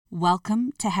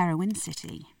Welcome to Heroine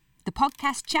City, the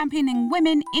podcast championing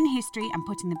women in history and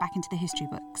putting them back into the history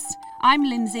books. I'm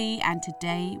Lindsay, and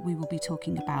today we will be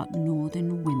talking about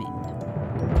Northern women.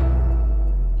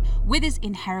 With us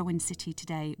in Heroine City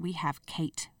today, we have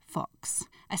Kate Fox,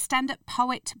 a stand-up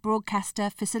poet, broadcaster,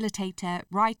 facilitator,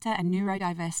 writer and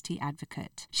neurodiversity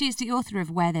advocate. She is the author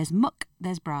of Where There's Muck,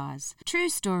 There's Bras, True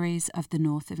Stories of the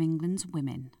North of England's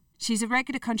Women. She's a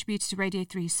regular contributor to Radio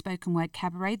 3's spoken word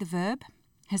cabaret, The Verb,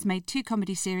 has made 2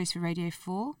 comedy series for Radio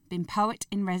 4, been poet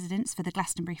in residence for the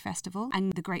Glastonbury Festival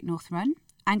and the Great North Run,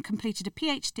 and completed a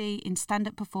PhD in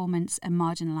stand-up performance and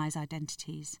marginalised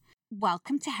identities.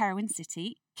 Welcome to Heroine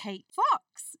City, Kate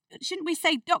Fox. Shouldn't we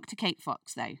say Dr. Kate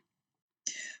Fox, though?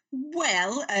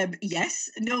 Well, yes,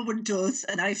 no one does,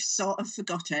 and I've sort of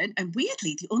forgotten. And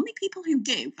weirdly, the only people who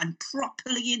do and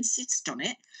properly insist on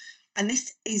it, and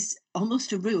this is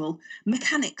almost a rule,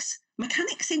 mechanics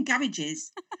in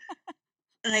garages.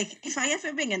 Like, if I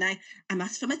ever ring and I'm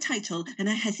asked for my title and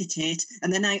I hesitate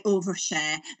and then I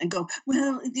overshare and go,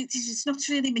 well, it's not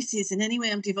really Mrs. and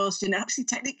anyway I'm divorced and actually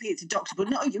technically it's a doctor,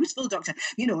 but not a useful doctor,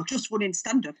 just one in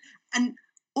stand-up. And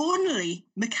only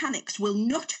mechanics will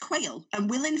not quail and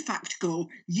will in fact go,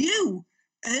 you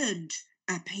earned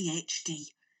a PhD.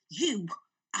 You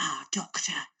are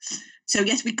doctor. So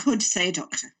yes, we could say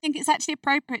doctor. I think it's actually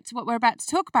appropriate to what we're about to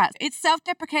talk about. It's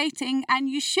self-deprecating and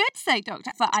you should say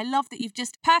doctor. But I love that you've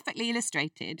just perfectly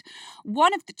illustrated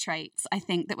one of the traits, I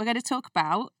think, that we're going to talk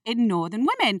about in Northern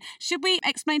women. Should we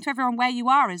explain to everyone where you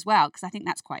are as well? Because I think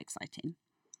that's quite exciting.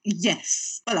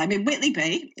 Yes. Well, I'm in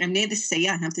Whitley. I'm near the sea.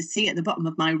 I have the sea at the bottom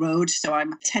of my road. So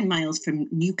I'm 10 miles from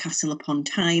Newcastle upon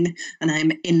Tyne, and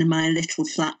I'm in my little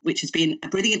flat, which has been a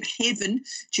brilliant haven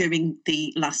during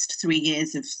the last 3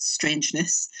 years of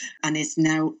strangeness and is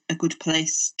now a good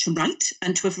place to write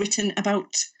and to have written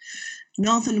about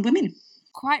Northern women.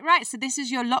 Quite right. So this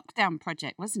is your lockdown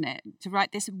project, wasn't it? To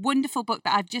write this wonderful book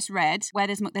that I've just read, Where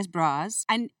There's Muck, There's Bras.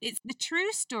 And it's the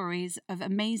true stories of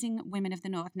amazing women of the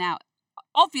North. Now,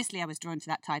 obviously, I was drawn to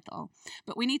that title,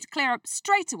 but we need to clear up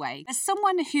straight away. As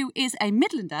someone who is a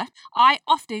Midlander, I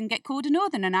often get called a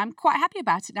Northern, and I'm quite happy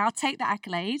about it. And I'll take that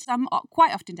accolade. I'm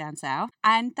quite often down south,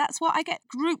 and that's what I get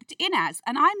grouped in as,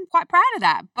 and I'm quite proud of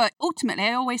that. But ultimately,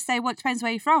 I always say, well, it depends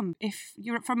where you're from. If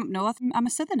you're from up north, I'm a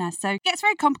Southerner, so it gets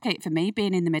very complicated for me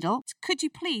being in the middle. Could you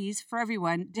please, for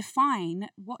everyone, define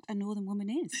what a Northern woman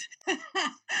is?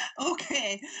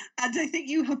 Okay, and I think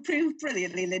you have proved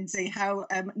brilliantly, Lindsay, how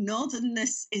Northerners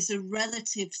is a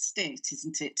relative state,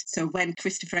 isn't it? So when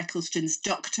Christopher Eccleston's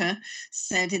Doctor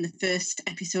said in the first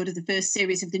episode of the first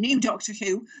series of the new Doctor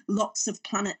Who, lots of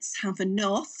planets have a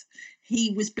north,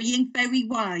 he was being very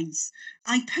wise.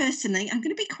 I personally, I'm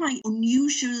going to be quite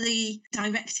unusually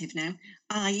directive now.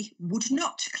 I would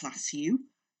not class you,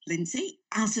 Lindsay,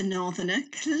 as a Northerner,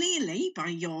 clearly by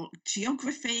your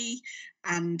geography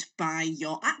and by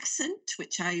your accent,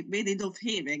 which I really love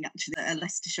hearing, actually, a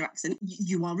Leicestershire accent.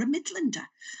 You are a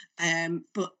Midlander.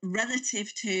 But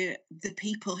relative to the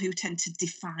people who tend to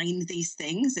define these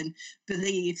things and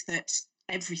believe that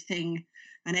everything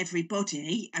and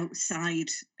everybody outside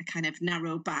a kind of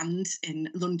narrow band in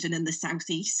London and the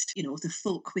southeast, the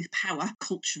folk with power,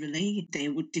 culturally, they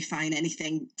would define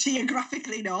anything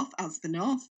geographically north as the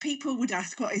north. People would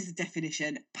ask, what is the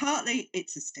definition? Partly,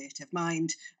 it's a state of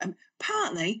mind.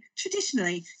 Partly,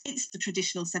 traditionally, it's the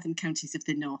traditional 7 counties of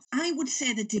the north. I would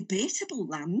say the debatable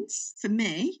lands, for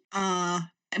me, are,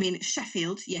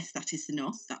 Sheffield, yes, that is the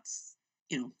north. That's,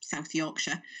 South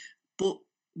Yorkshire. But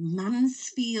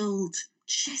Mansfield,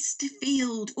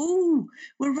 Chesterfield. Oh,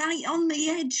 we're right on the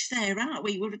edge there, aren't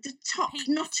we? We're at the top, Peaks.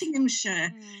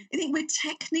 Nottinghamshire. I think we're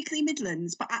technically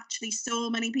Midlands, but actually so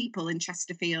many people in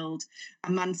Chesterfield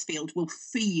and Mansfield will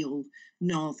feel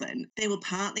Northern. They will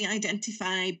partly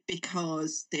identify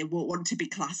because they won't want to be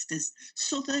classed as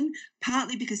Southern,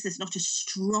 partly because there's not a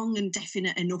strong and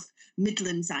definite enough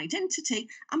Midlands identity,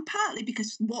 and partly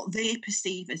because what they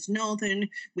perceive as Northern,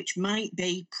 which might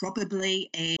be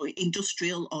probably a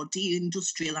industrial or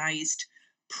deindustrialised,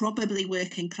 probably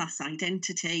working class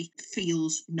identity,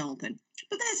 feels Northern.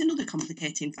 But there's another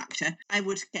complicating factor. I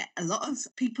would get a lot of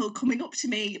people coming up to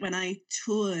me when I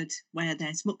toured Where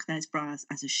There's Muck, There's Bras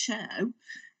as a show,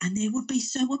 and they would be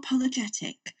so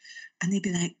apologetic. And they'd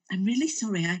be like, I'm really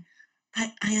sorry,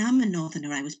 I am a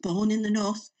Northerner. I was born in the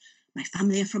north. My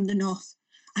family are from the north.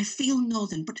 I feel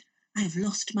Northern, but I have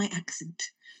lost my accent.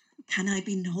 Can I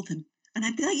be Northern? And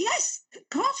I'd be like, yes, of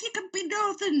course you can be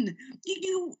Northern.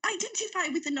 You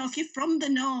identify with the North. You're from the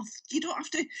North. You don't have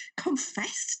to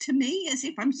confess to me as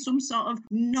if I'm some sort of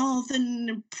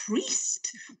Northern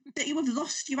priest that you have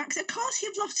lost your accent. Of course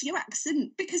you've lost your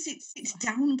accent because it's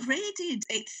downgraded.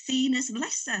 It's seen as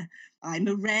lesser. I'm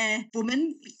a rare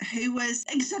woman who has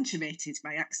exaggerated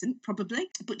my accent, probably.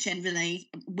 But generally,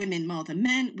 women more than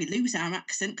men, we lose our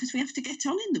accent because we have to get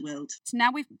on in the world. So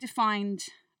now we've defined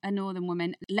a Northern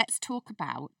woman, let's talk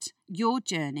about your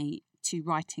journey to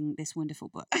writing this wonderful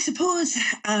book. I suppose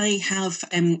I have,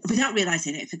 without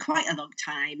realising it, for quite a long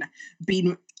time,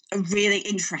 been really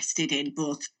interested in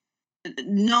both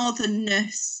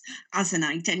Northernness as an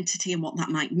identity and what that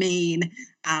might mean,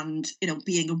 and,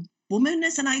 being a woman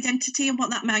as an identity and what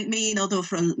that might mean, although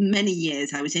for many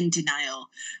years I was in denial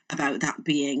about that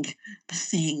being a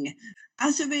thing.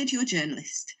 As a radio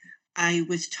journalist, I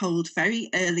was told very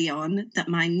early on that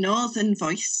my Northern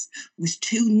voice was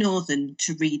too Northern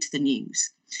to read the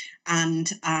news. And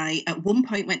I, at one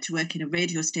point, went to work in a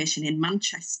radio station in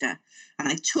Manchester, and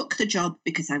I took the job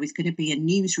because I was going to be a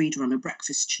newsreader on a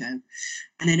breakfast show.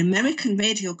 And an American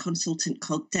radio consultant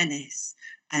called Dennis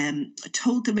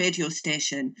told the radio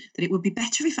station that it would be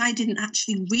better if I didn't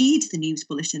actually read the news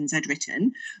bulletins I'd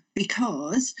written,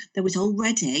 because there was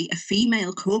already a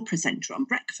female co-presenter on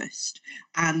breakfast,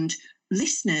 and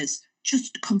listeners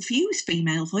just confuse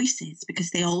female voices because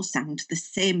they all sound the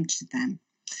same to them.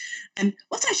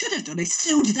 What I should have done is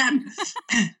sued them.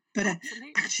 But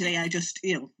actually, I just,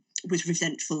 was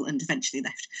resentful and eventually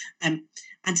left. And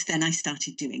then I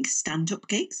started doing stand-up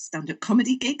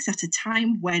comedy gigs at a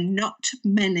time when not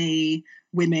many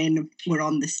women were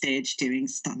on the stage doing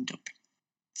stand-up.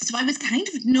 So I was kind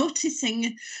of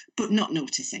noticing, but not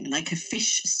noticing, like a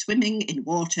fish swimming in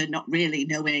water, not really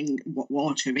knowing what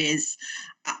water is.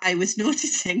 I was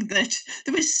noticing that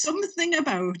there was something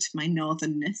about my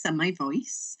Northernness and my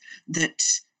voice that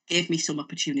gave me some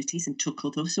opportunities and took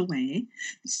others away.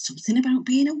 Something about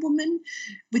being a woman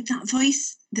with that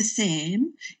voice the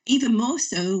same, even more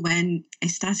so when I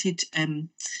started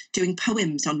doing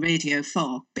poems on Radio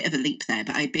 4. Bit of a leap there,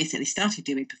 but I basically started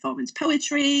doing performance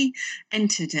poetry,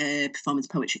 entered a performance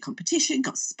poetry competition,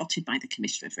 got spotted by the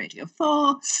commissioner of Radio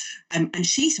 4, and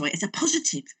she saw it as a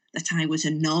positive that I was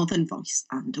a Northern voice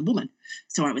and a woman.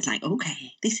 So I was like,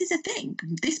 okay, this is a thing.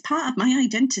 This part of my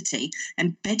identity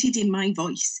embedded in my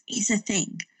voice is a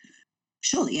thing.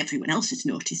 Surely everyone else has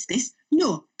noticed this.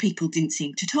 No, people didn't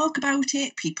seem to talk about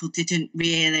it. People didn't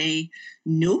really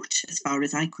note, as far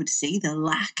as I could see, the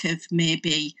lack of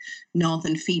maybe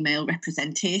Northern female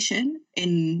representation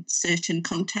in certain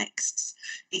contexts.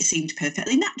 It seemed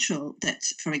perfectly natural that,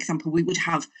 for example, we would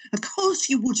have, of course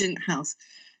you wouldn't have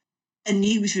a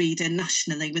newsreader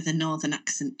nationally with a Northern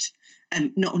accent.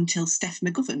 Not until Steph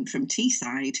McGovern from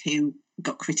Teesside, who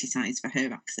got criticised for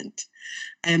her accent.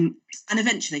 And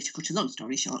eventually, to cut a long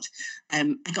story short,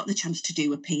 I got the chance to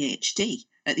do a PhD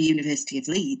at the University of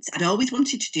Leeds. I'd always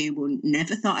wanted to do one,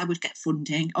 never thought I would get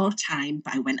funding or time,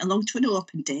 but I went along to an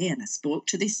open day and I spoke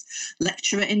to this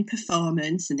lecturer in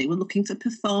performance, and they were looking for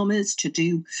performers to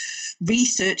do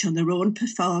research on their own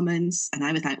performance. And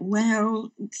I was like,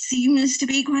 well, it seems to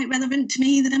be quite relevant to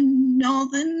me that I'm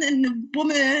Northern and a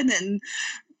woman, and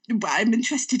I'm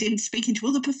interested in speaking to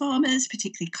other performers,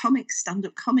 particularly comics,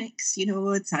 stand-up comics.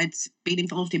 I'd been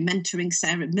involved in mentoring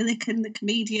Sarah Millican, the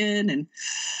comedian, and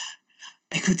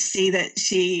I could see that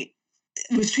she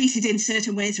was treated in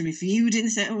certain ways and reviewed in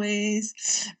certain ways.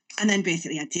 And then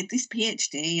basically I did this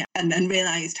PhD and then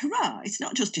realised, hurrah, it's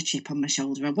not just a chip on my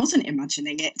shoulder. I wasn't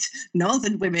imagining it.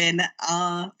 Northern women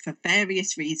are, for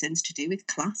various reasons to do with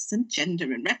class and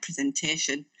gender and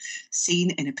representation,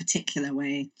 seen in a particular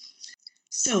way.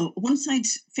 So once I'd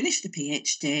finished the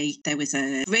PhD, there was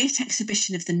a great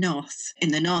exhibition of the North in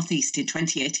the Northeast in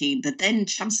 2018. The then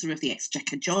Chancellor of the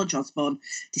Exchequer, George Osborne,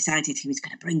 decided he was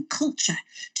going to bring culture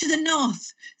to the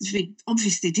North. We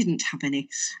obviously didn't have any.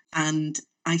 And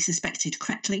I suspected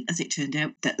correctly, as it turned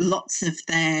out, that lots of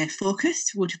their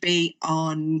focus would be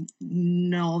on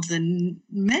Northern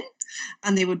men,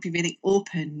 and they would be really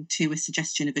open to a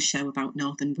suggestion of a show about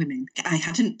Northern women. I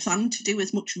hadn't planned to do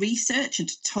as much research and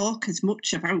to talk as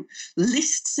much about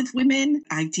lists of women.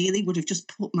 Ideally would have just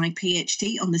put my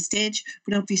PhD on the stage,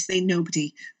 but obviously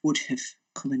nobody would have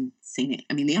come and seen it.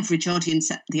 I mean, the average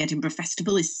audience at the Edinburgh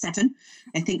Festival is 7.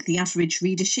 I think the average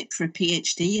readership for a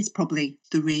PhD is probably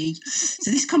 3.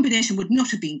 So this combination would not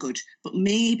have been good, but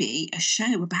maybe a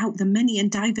show about the many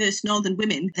and diverse Northern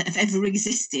women that have ever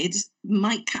existed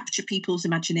might capture people's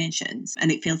imaginations, and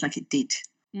it feels like it did.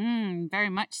 Very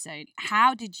much so.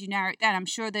 How did you narrow it down? I'm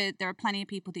sure that there are plenty of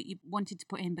people that you wanted to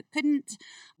put in but couldn't.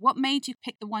 What made you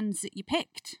pick the ones that you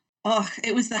picked? Oh,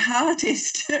 it was the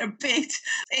hardest bit.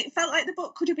 It felt like the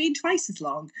book could have been twice as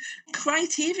long.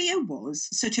 Criteria was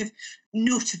sort of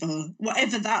notable,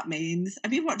 whatever that means. I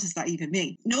mean, what does that even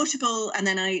mean? Notable, and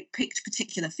then I picked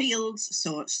particular fields,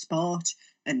 so sport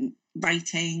and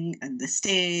writing and the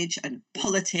stage and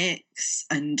politics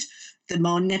and the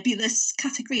more nebulous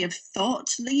category of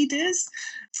thought leaders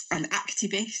and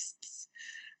activists.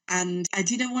 And I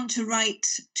didn't want to write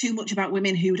too much about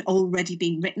women who'd already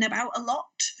been written about a lot.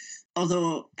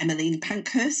 Although Emmeline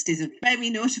Pankhurst is a very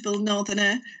notable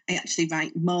Northerner, I actually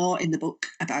write more in the book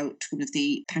about one of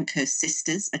the Pankhurst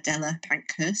sisters, Adela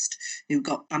Pankhurst, who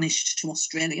got banished to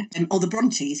Australia. Or the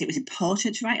Brontes. It was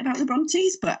important to write about the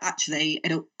Brontes, but actually I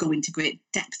don't go into great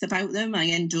depth about them. I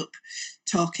end up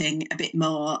talking a bit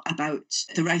more about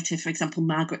the writer, for example,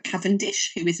 Margaret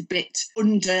Cavendish, who is a bit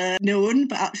underknown,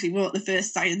 but actually wrote the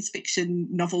first science fiction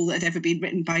novel that had ever been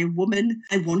written by a woman.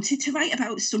 I wanted to write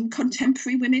about some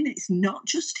contemporary women. It's not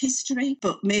just history,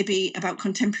 but maybe about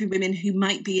contemporary women who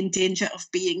might be in danger of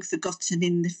being forgotten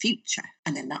in the future.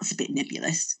 And then that's a bit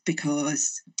nebulous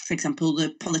because, for example,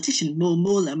 the politician Mo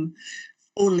Mowlam,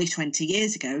 only 20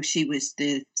 years ago, she was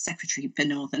the secretary for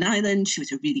Northern Ireland. She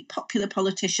was a really popular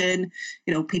politician.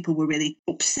 You know, people were really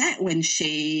upset when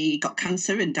she got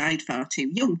cancer and died far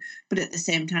too young. But at the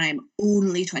same time,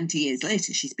 only 20 years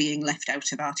later, she's being left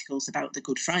out of articles about the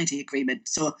Good Friday Agreement.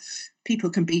 So people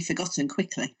can be forgotten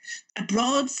quickly. A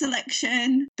broad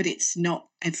selection, but it's not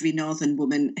every Northern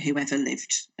woman who ever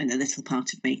lived. And a little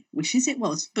part of me wishes it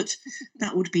was, but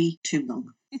that would be too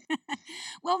long.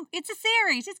 Well, it's a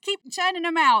series. Just keep churning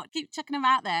them out. Keep chucking them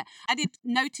out there. I did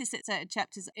notice at certain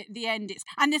chapters at the end, it's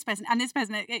and this person.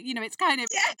 You know, it's kind of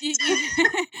Yes. you're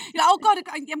like, oh God,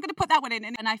 I'm going to put that one in,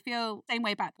 and I feel the same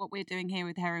way about what we're doing here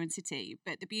with Heroine City.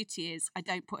 But the beauty is, I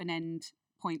don't put an end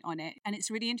point on it, and it's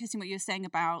really interesting what you're saying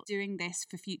about doing this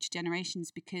for future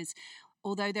generations, because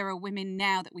although there are women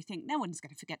now that we think no one's going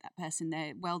to forget that person,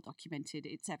 they're well documented,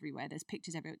 it's everywhere, there's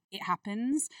pictures everywhere, it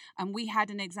happens. And we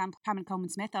had an example, Pamela Coleman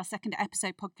Smith, our second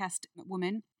episode podcast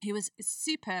woman, who was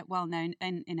super well known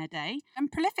in her day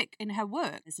and prolific in her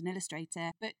work as an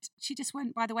illustrator, but she just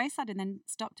went by the wayside and then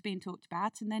stopped being talked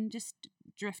about and then just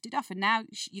drifted off. And now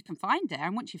you can find her,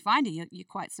 and once you find her, you're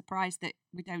quite surprised that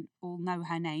we don't all know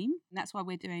her name. And that's why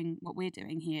we're doing what we're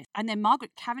doing here. And then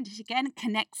Margaret Cavendish again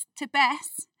connects to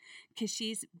Bess, because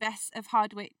she's Bess of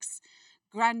Hardwicke's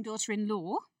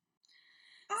granddaughter-in-law.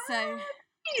 So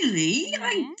really? Yeah.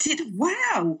 I did.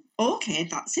 Wow. Okay,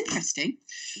 that's interesting.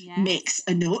 yeah, Makes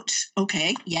a note.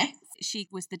 Okay, yeah. she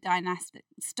was the dynasty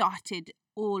that started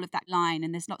all of that line,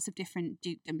 and there's lots of different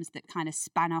dukedoms that kind of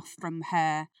span off from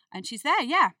her, and she's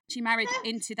there. She married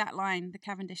into that line, the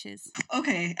Cavendishes.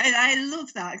 Okay, and I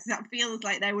love that because that feels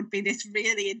like there would be this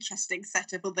really interesting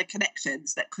set of other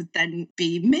connections that could then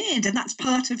be made, and that's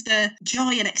part of the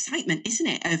joy and excitement, isn't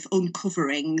it, of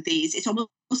uncovering these. It's almost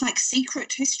like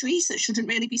secret histories that shouldn't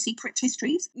really be secret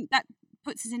histories. That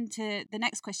puts us into the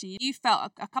next question. You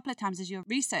felt a couple of times as you're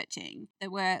researching, there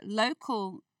were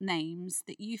local names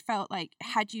that you felt like,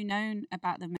 had you known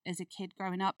about them as a kid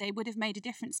growing up, they would have made a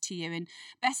difference to you. And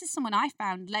Bess is someone I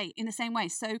found late in the same way.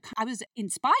 So I was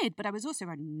inspired, but I was also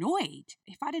annoyed.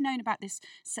 If I'd have known about this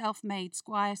self-made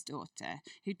squire's daughter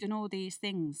who'd done all these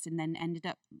things and then ended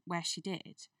up where she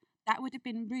did, that would have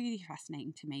been really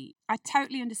fascinating to me. I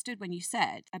totally understood when you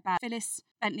said about Phyllis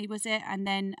Bentley, was it? And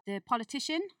then the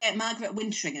politician? Margaret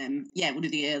Wintringham, one of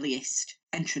the earliest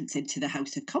entrants into the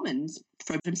House of Commons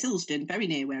from Silsden, very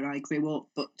near where I grew up,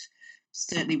 but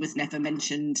certainly was never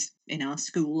mentioned in our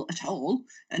school at all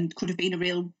and could have been a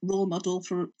real role model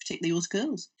for particularly us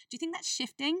girls. Do you think that's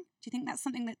shifting? Do you think that's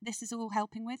something that this is all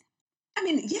helping with? I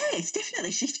mean, yeah, it's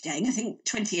definitely shifting. I think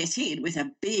 2018 was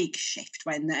a big shift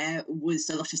when there was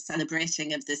a lot of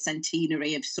celebrating of the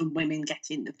centenary of some women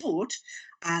getting the vote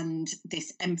and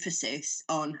this emphasis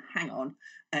on,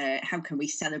 how can we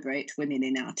celebrate women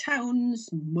in our towns?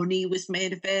 Money was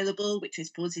made available, which I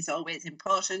suppose is always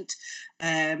important.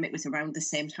 It was around the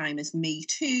same time as Me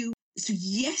Too. So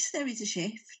yes, there is a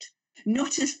shift.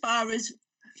 Not as far as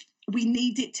we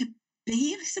need it to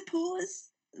be, I suppose.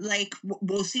 Like,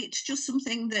 was it just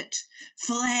something that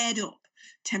flared up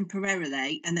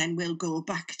temporarily and then we'll go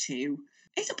back to?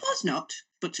 I suppose not,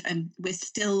 but we're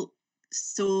still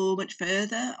so much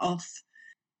further off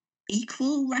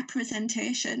equal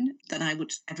representation than I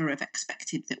would ever have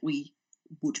expected that we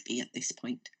would be at this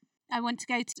point. I want to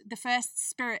go to the first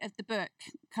spirit of the book,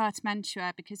 Kata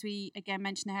Mantua, because we again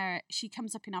mention her. She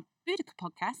comes up in our Boudica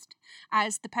podcast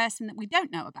as the person that we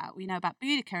don't know about. We know about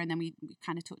Boudica, and then we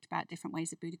kind of talked about different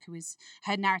ways that Boudica was,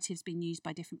 her narrative's been used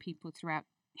by different people throughout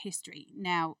history.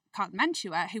 Now, Kata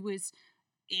Mantua, who was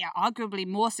arguably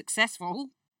more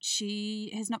successful,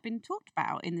 she has not been talked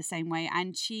about in the same way,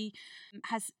 and she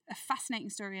has a fascinating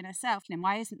story in herself. And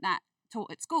why isn't that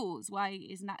taught at schools? Why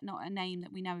isn't that not a name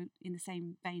that we know in the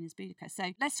same vein as Boudica?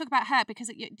 So let's talk about her, because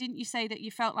didn't you say that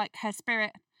you felt like her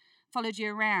spirit followed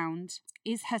you around?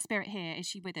 Is her spirit here? Is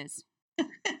she with us?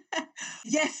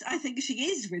 Yes, I think she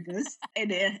is with us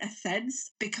in a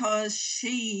sense, because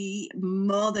she,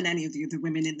 more than any of the other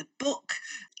women in the book,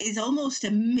 is almost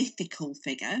a mythical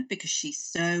figure, because she's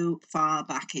so far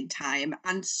back in time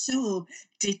and so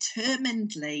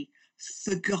determinedly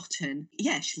forgotten.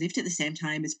 Yeah, she lived at the same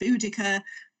time as Boudica,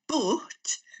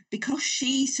 but because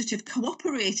she sort of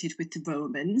cooperated with the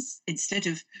Romans instead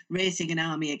of raising an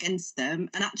army against them,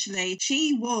 and actually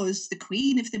she was the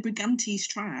queen of the Brigantes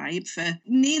tribe for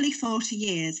nearly 40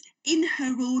 years in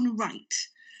her own right,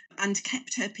 and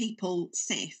kept her people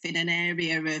safe in an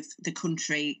area of the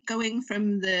country, going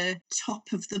from the top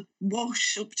of the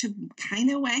Wash up to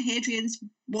kind of where Hadrian's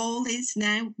Wall is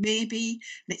now, maybe.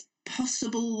 And it's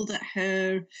possible that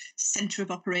her centre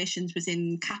of operations was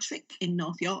in Catterick in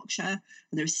North Yorkshire,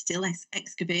 and there are still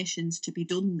excavations to be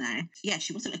done there. Yeah,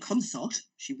 she wasn't a consort,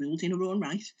 she ruled in her own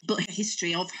right, but the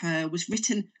history of her was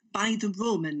written by the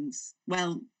Romans.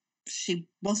 Well, she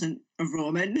wasn't a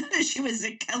Roman, she was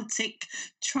a Celtic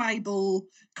tribal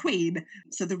queen,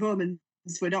 so the Romans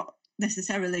were not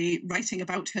necessarily writing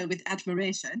about her with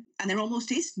admiration, and there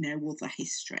almost is no other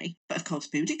history. But of course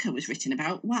Boudica was written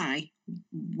about. Why?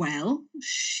 Well,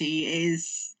 she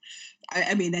is,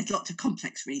 I mean, there's lots of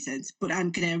complex reasons, but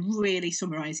I'm going to really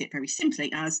summarise it very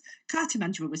simply as Kata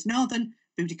Mantua was northern,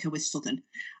 Boudica was southern,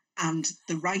 and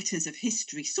the writers of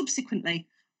history subsequently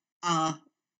are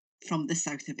from the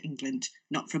south of England,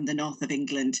 not from the north of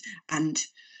England. And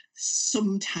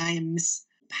sometimes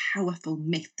powerful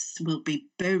myths will be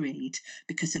buried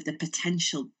because of the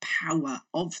potential power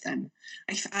of them.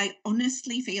 I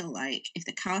honestly feel like if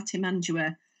the Kata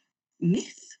Mantua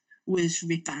myth was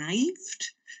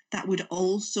revived, that would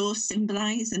also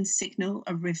symbolise and signal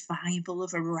a revival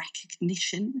of a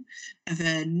recognition of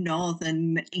a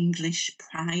northern English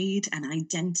pride and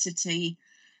identity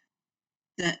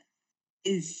that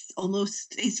is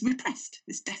repressed.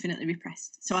 It's definitely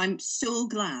repressed. So I'm so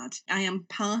glad I am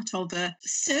part of a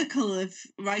circle of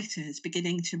writers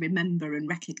beginning to remember and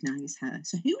recognise her.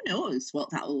 So who knows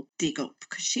what that'll dig up,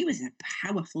 because she was a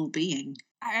powerful being.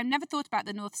 I've never thought about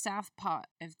the north-south part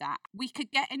of that. We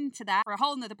could get into that for a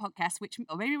whole nother podcast,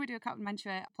 or maybe we'll do a Kata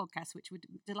Mantua podcast, which would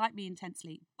delight me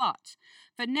intensely. But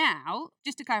for now,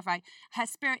 just to clarify, her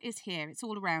spirit is here. It's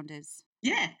all around us.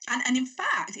 Yeah, and in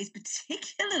fact, it's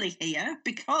particularly here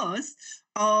because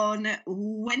on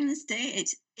Wednesday,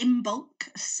 it's Imbolc,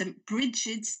 St.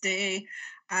 Bridget's Day,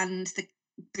 and the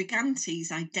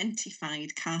Brigantes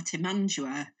identified Kata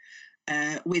Mantua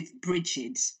with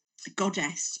Bridget, the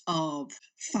goddess of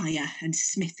fire and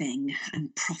smithing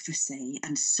and prophecy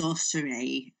and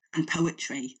sorcery and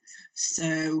poetry.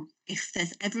 So if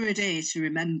there's ever a day to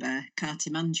remember Kata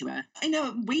Mantua, in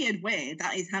a weird way,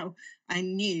 that is how I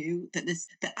knew that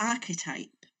the archetype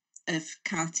of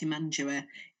Kata Mantua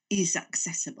is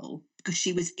accessible, because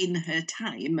she was in her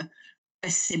time a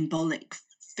symbolic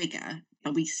figure,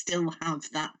 and we still have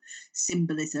that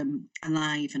symbolism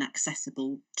alive and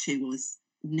accessible to us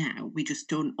now. We just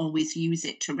don't always use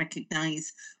it to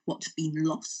recognise what's been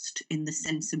lost in the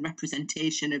sense and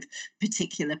representation of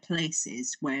particular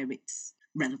places where it's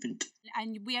relevant.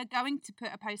 And we are going to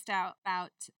put a post out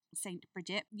about St.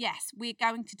 Bridget. Yes, we're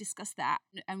going to discuss that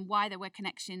and why there were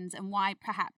connections and why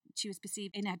perhaps she was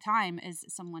perceived in her time as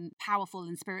someone powerful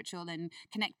and spiritual and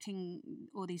connecting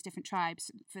all these different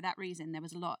tribes. For that reason, there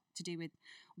was a lot to do with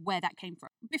where that came from.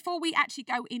 Before we actually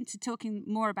go into talking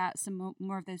more about some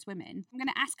more of those women, I'm going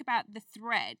to ask about the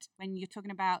thread when you're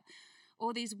talking about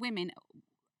all these women.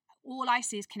 All I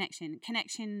see is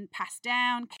connection passed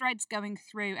down, threads going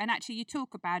through, and actually you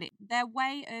talk about it. Their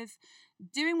way of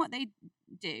doing what they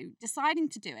do, deciding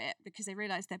to do it because they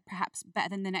realise they're perhaps better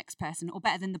than the next person or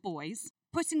better than the boys,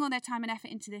 putting all their time and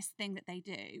effort into this thing that they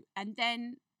do, and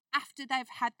then after they've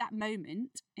had that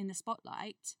moment in the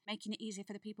spotlight, making it easier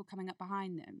for the people coming up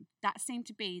behind them. That seemed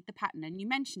to be the pattern, and you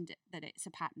mentioned it, that it's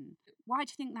a pattern. Why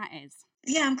do you think that is?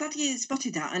 Yeah, I'm glad you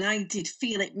spotted that, and I did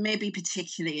feel it maybe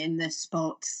particularly in the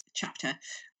sports chapter.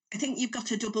 I think you've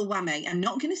got a double whammy. I'm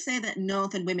not going to say that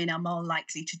northern women are more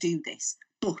likely to do this,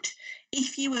 But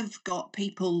if you have got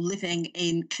people living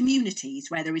in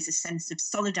communities where there is a sense of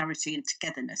solidarity and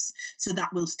togetherness, so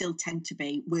that will still tend to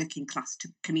be working class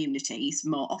communities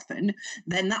more often,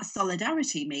 then that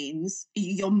solidarity means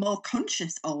you're more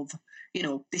conscious of,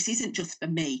 this isn't just for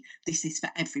me, this is for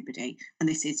everybody, and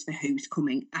this is for who's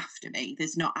coming after me.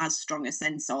 There's not as strong a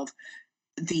sense of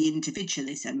the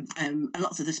individualism. And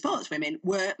lots of the sportswomen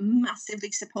were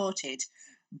massively supported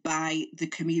by the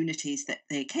communities that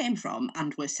they came from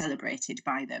and were celebrated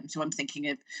by them. So I'm thinking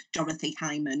of Dorothy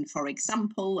Hyman, for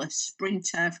example, a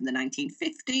sprinter from the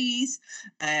 1950s,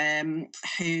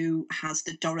 who has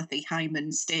the Dorothy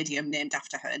Hyman Stadium named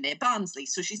after her near Barnsley.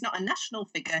 So she's not a national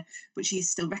figure, but she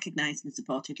is still recognised and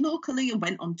supported locally, and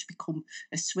went on to become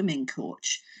a swimming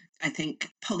coach. I think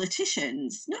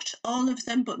politicians, not all of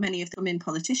them, but many of them in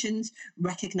politicians,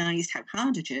 recognised how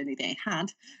hard a journey they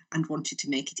had and wanted to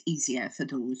make it easier for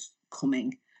those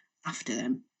coming after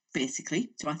them,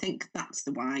 basically. So I think that's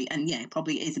the why. And yeah,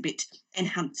 probably is a bit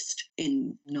enhanced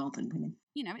in Northern women.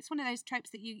 It's one of those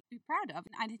tropes that you'd be proud of.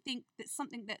 And I think that's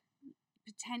something that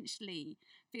potentially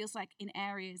feels like in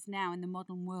areas now in the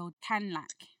modern world can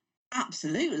lack.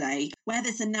 Absolutely. Where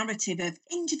there's a narrative of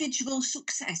individual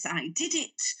success, I did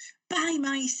it by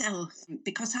myself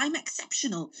because I'm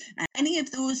exceptional. Any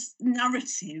of those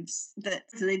narratives that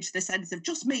privilege the sense of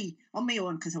just me on my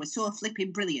own because I was so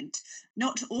flipping brilliant,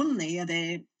 not only are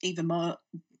they even more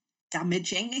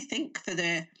damaging, I think, for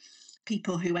the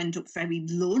people who end up very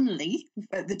lonely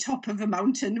at the top of a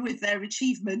mountain with their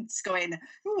achievements going,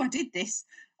 oh, I did this.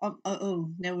 Oh,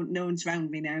 no one's around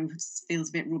me now. It feels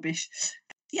a bit rubbish.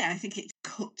 Yeah, I think it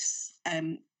cuts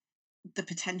the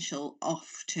potential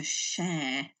off to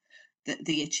share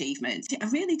the achievements. I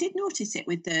really did notice it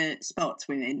with the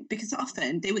sportswomen, because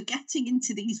often they were getting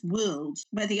into these worlds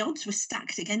where the odds were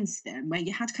stacked against them, where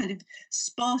you had kind of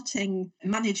sporting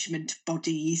management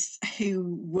bodies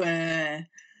who were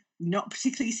not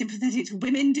particularly sympathetic to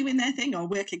women doing their thing, or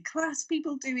working class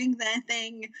people doing their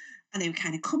thing. And they were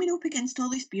kind of coming up against all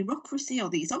this bureaucracy, all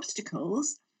these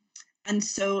obstacles. And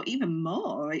so even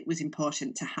more, it was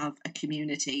important to have a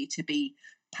community to be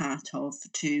part of,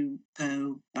 to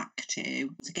go back to.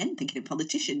 Again, thinking of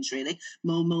politicians, really.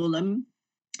 Mo Mowlam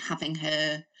having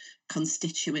her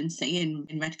constituency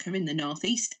in Redcar in the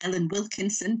northeast. Ellen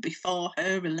Wilkinson, before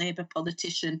her, a Labour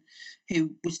politician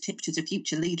who was tipped as a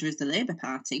future leader of the Labour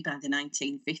Party by the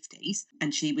 1950s.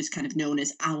 And she was kind of known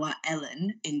as our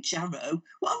Ellen in Jarrow.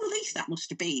 What a relief that must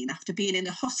have been, after being in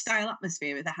a hostile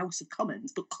atmosphere of the House of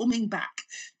Commons, but coming back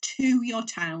to your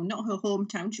town, not her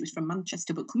hometown, she was from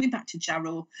Manchester, but coming back to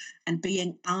Jarrow and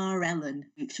being our Ellen.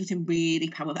 Something really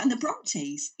powerful. And the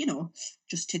Brontes,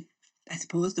 just to, I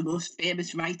suppose, the most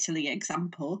famous writerly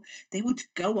example, they would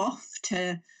go off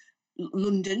to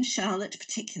London, Charlotte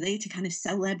particularly, to kind of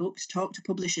sell their books, talk to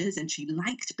publishers, and she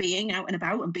liked being out and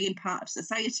about and being part of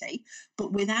society.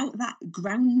 But without that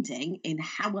grounding in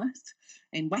Haworth,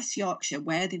 in West Yorkshire,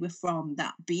 where they were from,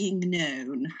 that being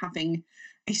known, having,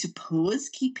 I suppose,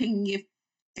 keeping your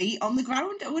feet on the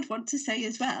ground, I would want to say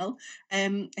as well,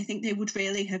 I think they would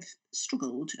really have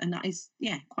struggled. And that is,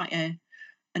 quite an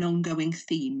ongoing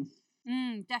theme.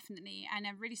 Definitely, and a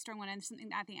really strong one, and something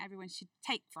that I think everyone should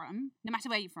take from, no matter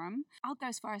where you're from. I'll go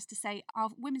as far as to say our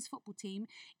women's football team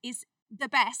is the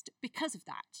best because of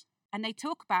that. And they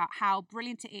talk about how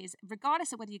brilliant it is,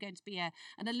 regardless of whether you're going to be an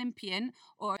Olympian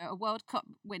or a World Cup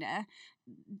winner,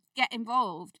 get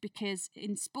involved, because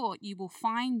in sport you will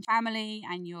find family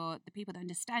and the people that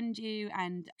understand you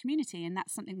and community. And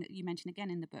that's something that you mention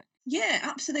again in the book. Yeah,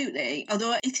 absolutely.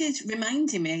 Although it is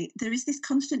reminding me, there is this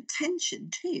constant tension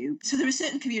too. So there are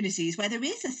certain communities where there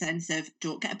is a sense of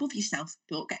don't get above yourself,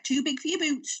 don't get too big for your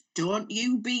boots, don't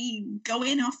you be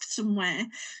going off somewhere.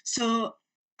 So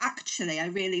actually, I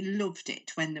really loved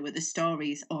it when there were the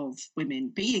stories of women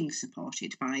being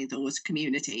supported by those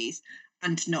communities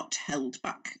and not held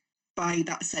back by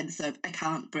that sense of, I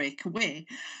can't break away.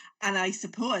 And I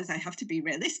suppose I have to be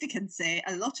realistic and say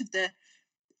a lot of the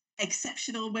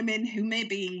exceptional women who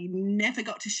maybe never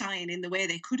got to shine in the way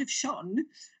they could have shone,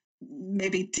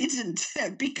 maybe didn't,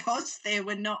 because they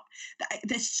were not.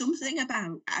 There's something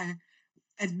about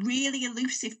a really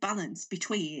elusive balance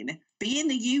between being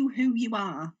the you who you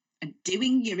are and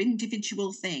doing your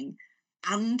individual thing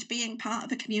and being part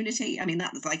of a community. I mean,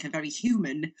 that's like a very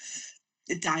human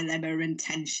dilemma and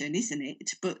tension, isn't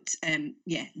it? But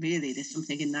really, there's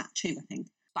something in that too, I think.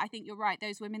 But I think you're right.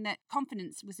 Those women, that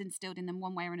confidence was instilled in them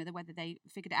one way or another, whether they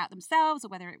figured it out themselves or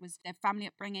whether it was their family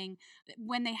upbringing.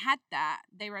 When they had that,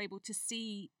 they were able to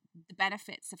see the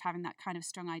benefits of having that kind of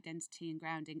strong identity and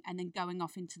grounding, and then going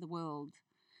off into the world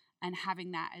and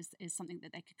having that as something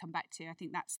that they could come back to. I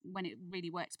think that's when it really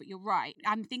works. But you're right.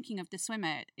 I'm thinking of the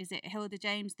swimmer. Is it Hilda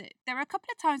James? That there were a couple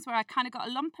of times where I kind of got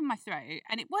a lump in my throat,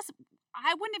 and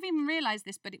I wouldn't have even realised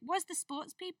this, but it was the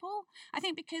sports people. I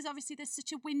think because obviously there's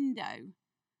such a window,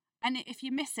 and if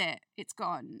you miss it, it's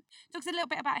gone. Talk us a little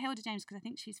bit about Hilda James, because I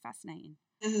think she's fascinating.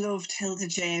 I loved Hilda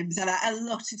James, and a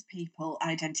lot of people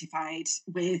identified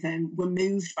with and were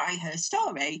moved by her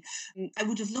story. I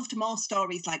would have loved more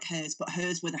stories like hers, but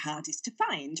hers were the hardest to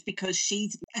find because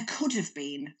she's a could have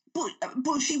been, but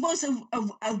she was a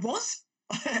was.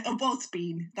 A was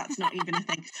been. That's not even a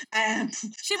thing.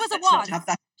 She was a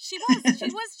was. She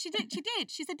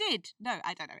did. She's a did. No,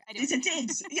 I don't know. Anyway. She's a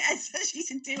did. Yes, she's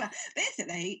a doer.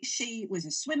 Basically, she was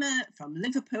a swimmer from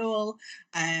Liverpool.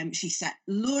 She set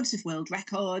loads of world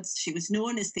records. She was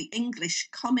known as the English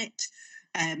Comet.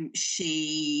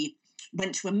 She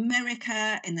went to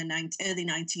America in the early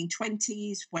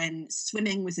 1920s when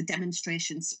swimming was a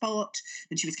demonstration sport,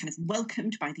 and she was kind of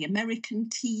welcomed by the American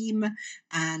team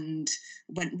and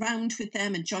went round with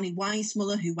them. And Johnny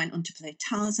Weissmuller, who went on to play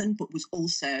Tarzan but was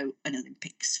also an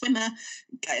Olympic swimmer,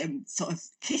 sort of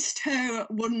kissed her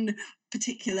at one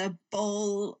particular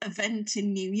ball event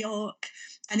in New York.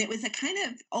 And it was a kind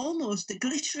of almost a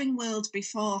glittering world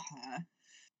before her,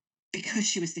 because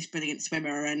she was this brilliant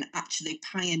swimmer and actually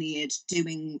pioneered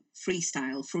doing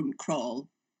freestyle front crawl,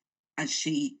 as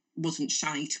she wasn't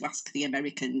shy to ask the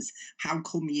Americans, how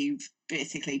come you've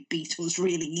basically beat us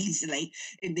really easily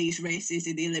in these races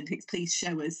in the Olympics? Please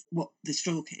show us what the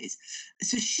stroke is.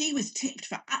 So she was tipped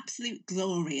for absolute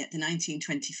glory at the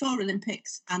 1924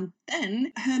 Olympics, and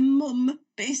then her mum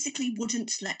basically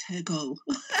wouldn't let her go.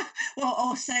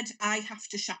 or said, I have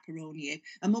to chaperone you.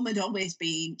 Her mum had always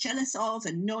been jealous of,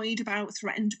 annoyed about,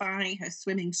 threatened by her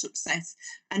swimming success,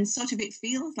 and sort of it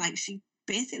feels like she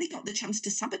basically got the chance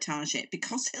to sabotage it.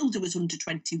 Because Hilda was under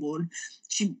 21,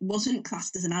 she wasn't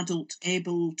classed as an adult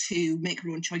able to make her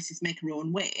own choices, make her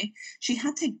own way. She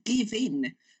had to give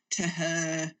in to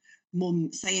her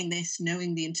mum saying this,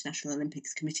 knowing the International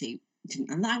Olympics Committee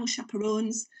didn't allow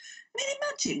chaperones. I mean,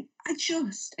 imagine,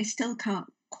 I still can't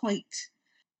quite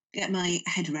get my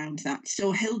head around that.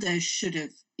 So Hilda should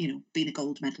have, been a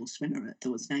gold medal swimmer at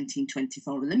those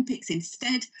 1924 Olympics.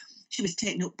 Instead, she was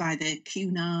taken up by the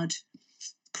Cunard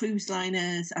cruise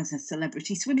liners as a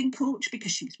celebrity swimming coach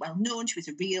because she was well known. She was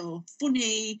a real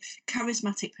funny,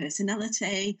 charismatic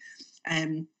personality.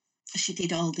 She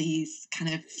did all these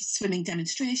kind of swimming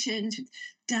demonstrations with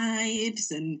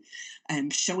dives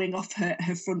and showing off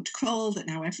her front crawl that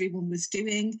now everyone was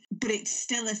doing. But it's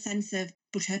still a sense of,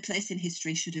 but her place in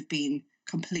history should have been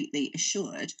completely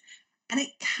assured. And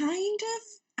it kind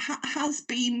of has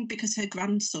been, because her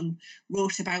grandson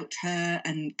wrote about her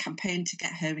and campaigned to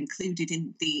get her included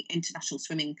in the International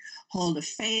Swimming Hall of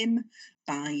Fame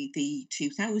by the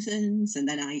 2000s. And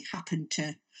then I happened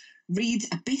to read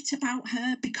a bit about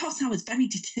her because I was very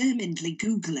determinedly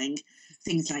Googling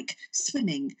things like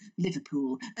swimming,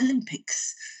 Liverpool,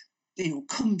 Olympics,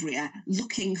 Cumbria,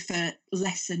 looking for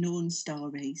lesser known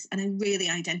stories, and I really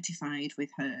identified with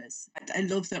hers. I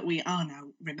love that we are now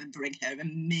remembering her,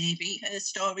 and maybe her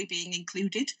story being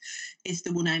included is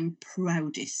the one I'm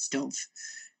proudest of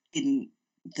in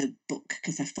the book,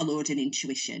 because I followed an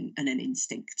intuition and an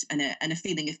instinct and a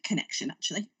feeling of connection,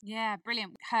 actually. Yeah,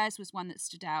 brilliant. Hers was one that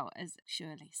stood out as,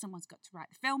 surely someone's got to write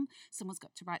the film, someone's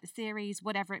got to write the series,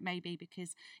 whatever it may be,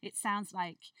 because it sounds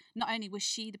like not only was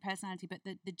she the personality, but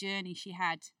the journey she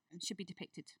had should be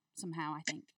depicted somehow, I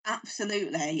think.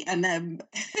 Absolutely. And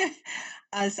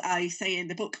as I say in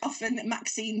the book, often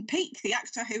Maxine Peake, the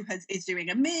actor who is doing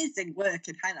amazing work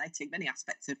in highlighting many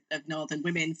aspects of Northern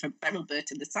women, from Beryl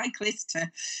Burton the cyclist to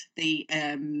the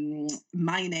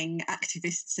mining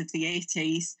activists of the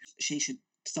 80s. She should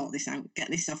sort this out, get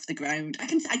this off the ground. I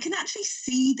can actually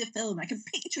see the film. I can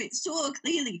picture it so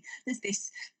clearly. There's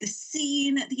the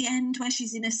scene at the end where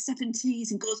she's in her 70s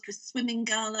and goes to a swimming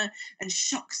gala and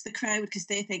shocks the crowd because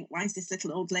they think, why is this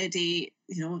little old lady,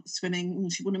 swimming?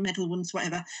 She won a medal once,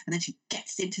 whatever. And then she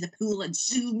gets into the pool and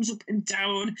zooms up and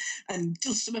down and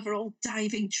does some of her old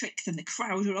diving tricks, and the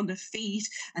crowd are on their feet.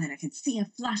 And then I can see a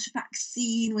flashback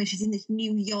scene where she's in this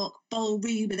New York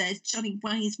ballroom and there's Johnny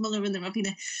Weissmuller and they're having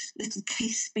a little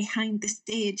kiss behind the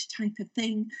stage type of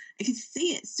thing. I can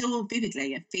see it so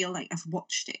vividly. I feel like I've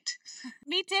watched it.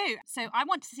 Me too. So I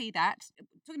want to see that.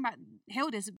 Talking about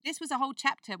Hilda's, this was a whole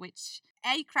chapter which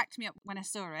A, cracked me up when I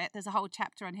saw it. There's a whole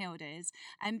chapter on Hilda's.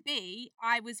 And B,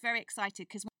 I was very excited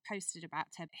because we posted about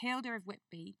her. Hilda of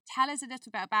Whitby. Tell us a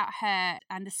little bit about her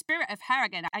and the spirit of her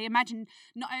again. I imagine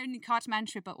not only Carter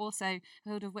Mantra, but also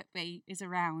Hilda of Whitby is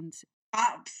around.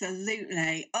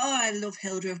 Absolutely. Oh, I love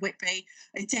Hilda of Whitby.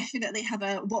 I definitely have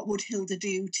a "What would Hilda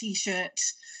do" T-shirt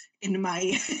in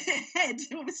my head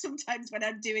sometimes when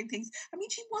I'm doing things. I mean,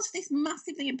 she was this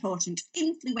massively important,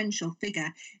 influential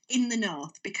figure in the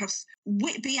North because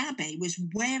Whitby Abbey was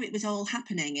where it was all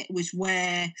happening. It was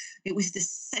the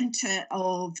centre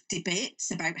of debates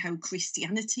about how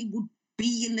Christianity would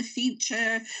be in the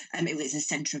future. It was a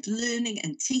centre of learning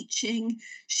and teaching.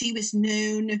 She was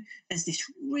known as this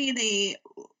really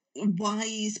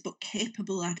wise but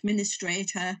capable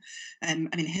administrator. I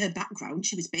mean, her background,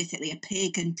 she was basically a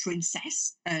pagan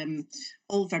princess,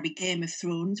 all very Game of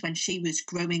Thrones when she was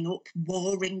growing up,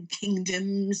 warring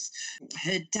kingdoms,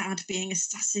 her dad being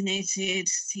assassinated,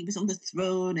 he was on the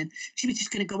throne, and she was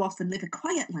just going to go off and live a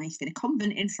quiet life in a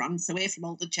convent in France, away from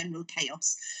all the general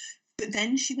chaos. But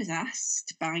then she was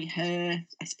asked by her,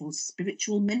 I suppose,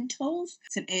 spiritual mentors,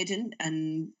 St. Aidan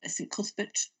and St.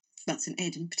 Cuthbert, well, St.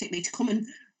 Aidan particularly, to come and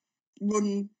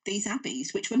run these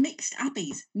abbeys, which were mixed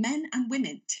abbeys, men and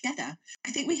women together.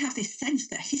 I think we have this sense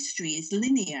that history is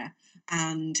linear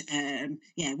and,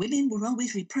 women were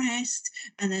always repressed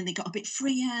and then they got a bit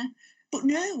freer. But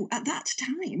no, at that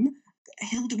time,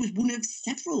 Hilda was one of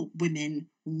several women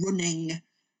running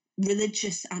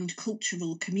religious and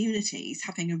cultural communities,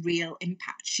 having a real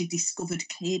impact. She discovered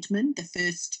Caedmon, the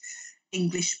first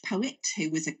English poet who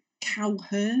was a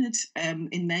cowherd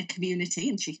in their community,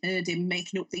 and she heard him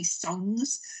making up these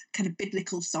songs, kind of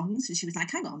biblical songs, and she was like,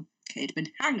 hang on, Caedmon,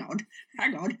 hang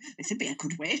on, this would be a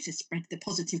good way to spread the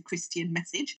positive Christian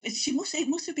message. It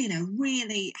must have been a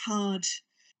really hard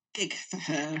gig for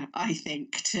her, I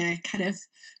think, to kind of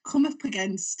come up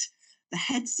against the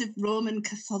heads of Roman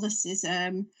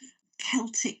Catholicism,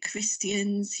 Celtic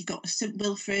Christians. You got St.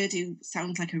 Wilfrid, who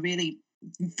sounds like a really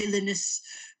villainous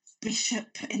bishop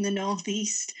in the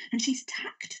northeast, and she's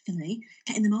tactfully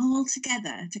getting them all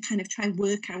together to kind of try and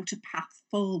work out a path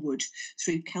forward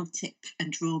through Celtic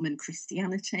and Roman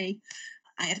Christianity.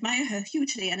 I admire her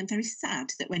hugely, and I'm very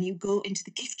sad that when you go into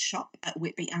the gift shop at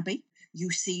Whitby Abbey, you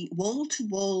see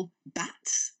wall-to-wall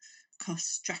bats,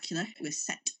 because Dracula was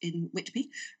set in Whitby.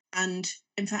 And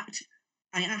in fact,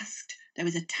 I asked, there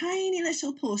was a tiny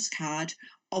little postcard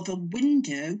of a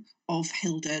window of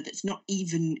Hilda that's not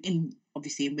even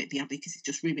obviously in Whitby Abbey because it's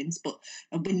just ruins, but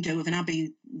a window of an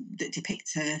abbey that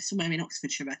depicts her somewhere in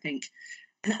Oxfordshire, I think.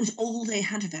 And that was all they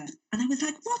had of her. And I was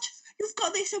like, what? You've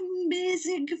got this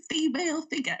amazing female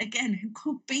figure, again, who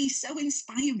could be so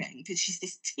inspiring because she's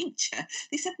this teacher,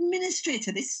 this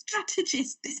administrator, this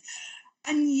strategist,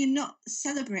 and you're not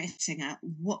celebrating her.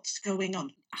 What's going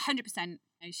on? 100%.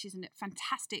 She's a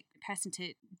fantastic person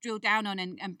to drill down on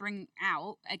and bring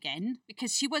out again,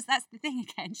 because that's the thing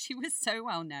again, she was so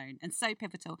well known and so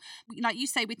pivotal. Like you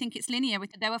say, we think it's linear.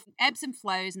 There were ebbs and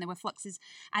flows and there were fluxes,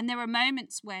 and there were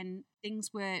moments when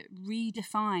things were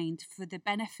redefined for the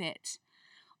benefit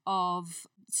of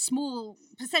small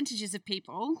percentages of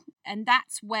people, and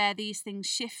that's where these things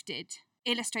shifted.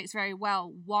 Illustrates very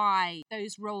well why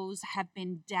those roles have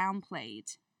been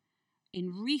downplayed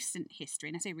in recent history.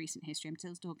 And I say recent history, I'm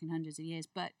still talking hundreds of years,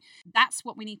 but that's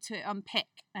what we need to unpick,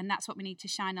 and that's what we need to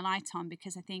shine a light on,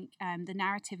 because I think the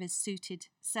narrative has suited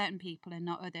certain people and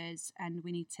not others, and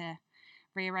we need to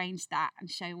rearrange that and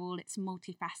show all its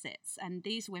multifacets. And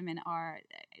these women are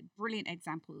brilliant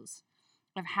examples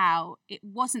of how it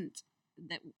wasn't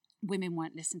that women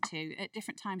weren't listened to. At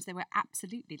different times they were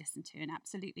absolutely listened to and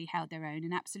absolutely held their own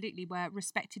and absolutely were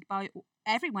respected by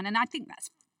everyone. And I think that's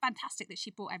fantastic that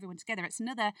she brought everyone together. It's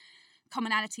another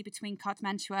commonality between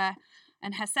Cartimantua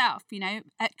and herself,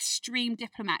 extreme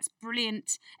diplomats,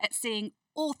 brilliant at seeing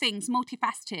all things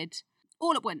multifaceted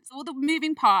all at once, all the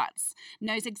moving parts,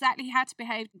 knows exactly how to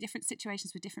behave in different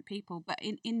situations with different people, but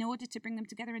in order to bring them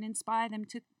together and inspire them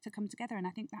to come together. And I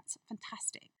think that's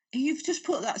fantastic. You've just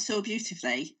put that so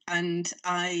beautifully, and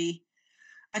I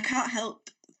can't help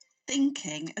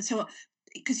thinking, so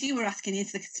because you were asking,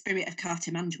 is the spirit of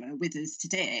Cartimantua with us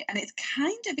today? And it's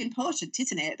kind of important,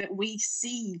 isn't it, that we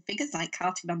see figures like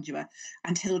Cartimantua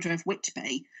and Hilda of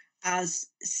Whitby as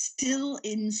still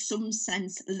in some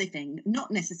sense living,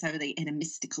 not necessarily in a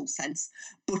mystical sense,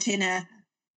 but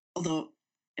although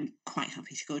I'm quite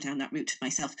happy to go down that route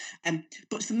myself,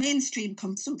 but for mainstream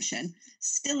consumption,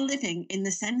 still living in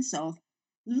the sense of,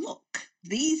 look,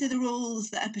 these are the roles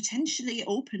that are potentially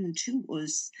open to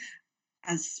us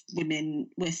as women.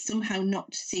 We're somehow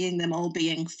not seeing them all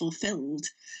being fulfilled,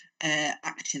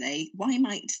 actually. Why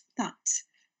might that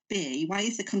be? Why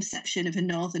is the conception of a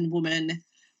northern woman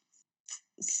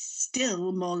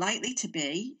still more likely to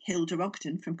be Hilda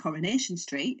Ogden from Coronation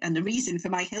Street. And the reason for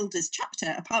my Hilda's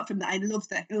chapter, apart from that I love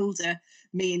that Hilda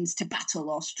means to battle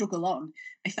or struggle on,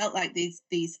 I felt like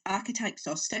these archetypes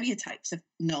or stereotypes of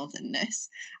northernness,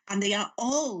 and they are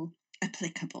all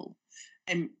applicable.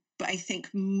 But I think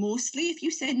mostly if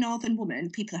you say northern woman,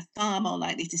 people are far more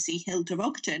likely to see Hilda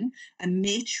Ogden, a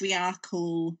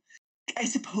matriarchal, I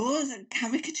suppose, a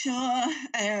caricature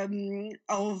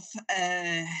of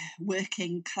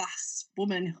working class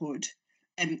womanhood,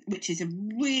 which is a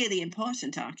really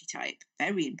important archetype,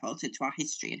 very important to our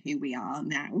history and who we are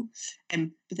now. But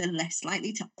they're less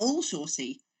likely to also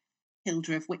see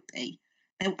Hilda of Whitby.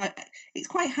 Now, it's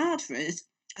quite hard for us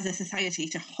as a society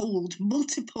to hold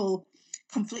multiple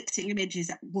conflicting images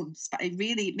at once, but I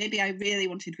really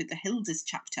wanted with the Hilda's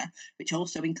chapter, which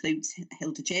also includes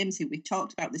Hilda James, who we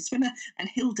talked about, the swimmer, and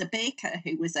Hilda Baker,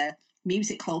 who was a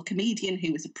music hall comedian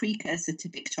who was a precursor to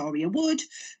Victoria Wood,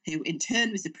 who in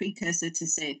turn was a precursor to,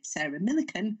 say, Sarah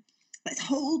Millican. Let's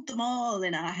hold them all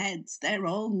in our heads. They're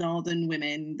all northern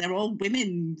women. They're all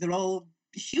women. They're all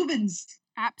humans.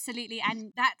 Absolutely.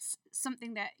 And that's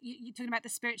something that you're talking about, the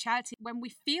spirituality. When we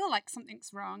feel like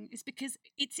something's wrong, it's because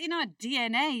it's in our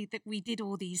DNA that we did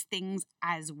all these things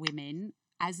as women,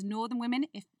 as northern women,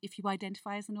 if you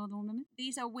identify as a northern woman.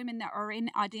 These are women that are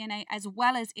in our DNA as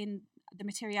well as in the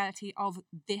materiality of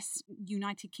this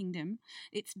United Kingdom.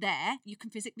 It's there. You can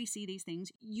physically see these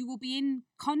things. You will be in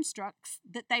constructs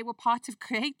that they were part of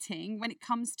creating when it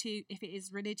comes to, if it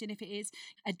is religion, if it is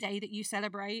a day that you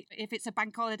celebrate, if it's a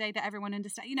bank holiday that everyone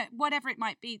understands, whatever it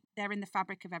might be, they're in the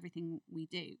fabric of everything we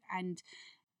do. And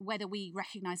whether we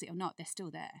recognize it or not, they're still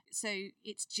there. So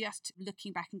it's just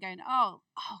looking back and going, oh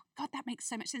God, that makes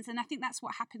so much sense. And I think that's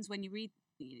what happens when you read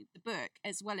the book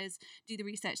as well as do the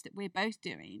research that we're both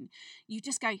doing. You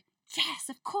just go, yes,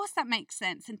 of course that makes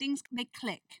sense, and things, they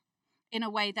click in a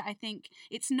way that I think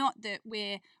it's not that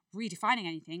we're redefining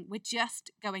anything, we're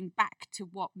just going back to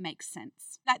what makes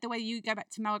sense. Like the way you go back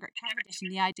to Margaret Cavendish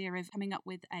and the idea of coming up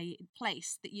with a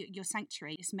place that your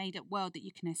sanctuary, this made up world that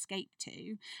you can escape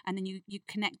to, and then you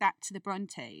connect that to the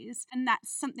Brontes, and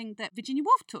that's something that Virginia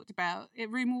Woolf talked about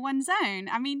at Room of One's Own.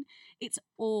 I mean, it's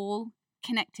all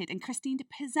connected, and Christine de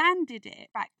Pizan did it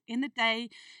back in the day.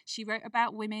 She wrote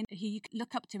about women who you could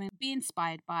look up to and be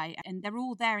inspired by, and they're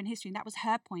all there in history. And that was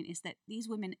her point, is that these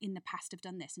women in the past have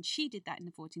done this, and she did that in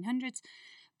the 1400s.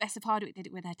 Bess of Hardwick did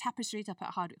it with her tapestries up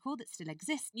at Hardwick Hall that still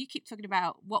exists. You keep talking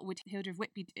about what would Hilda of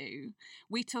Whitby do.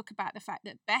 We talk about the fact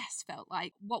that Bess felt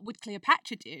like, what would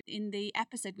Cleopatra do? In the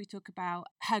episode, we talk about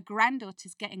her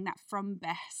granddaughters getting that from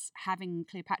Bess, having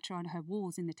Cleopatra on her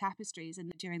walls in the tapestries.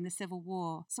 And during the Civil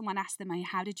War, someone asked them,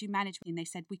 how did you manage? And they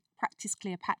said, we practiced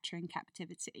Cleopatra in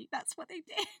captivity. That's what they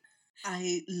did.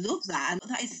 I love that. And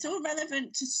that is so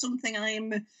relevant to something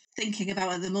I'm thinking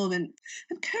about at the moment.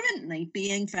 I'm currently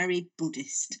being very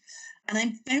Buddhist, and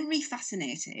I'm very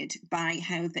fascinated by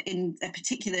how in a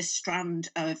particular strand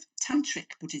of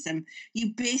Tantric Buddhism,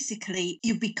 you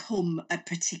become a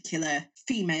particular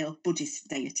female Buddhist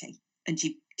deity, and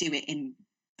you do it in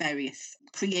various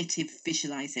creative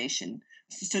visualization.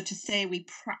 So to say we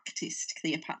practiced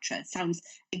Cleopatra sounds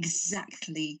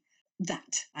exactly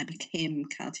that. I became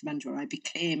Cartimandra, I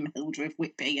became Hilda of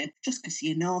Whitby, and just because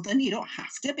you're northern, you don't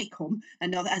have to become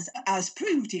another. As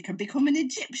proved, you can become an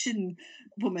Egyptian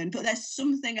woman, but there's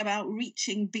something about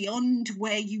reaching beyond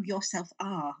where you yourself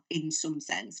are in some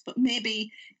sense, but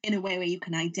maybe in a way where you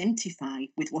can identify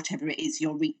with whatever it is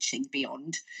you're reaching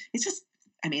beyond. It's just,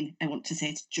 I want to say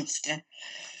it's just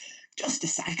a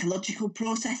psychological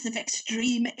process of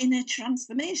extreme inner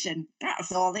transformation.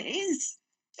 That's all it is.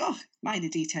 Oh, minor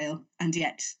detail, and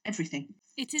yet everything.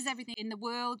 It is everything in the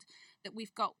world that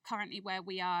we've got currently, where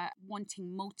we are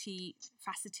wanting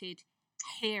multifaceted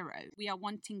hero. We are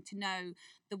wanting to know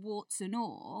the warts and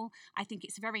all. I think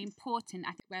it's very important,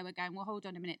 where we're going, well, hold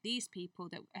on a minute, these people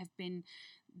that have been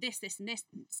this, and this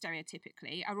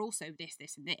stereotypically are also this,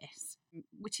 and this,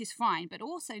 which is fine. But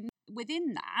also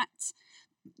within that,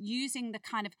 using the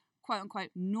kind of quote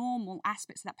unquote normal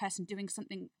aspects of that person doing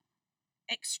something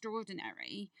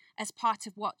extraordinary as part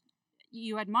of what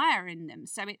you admire in them.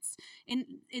 So it's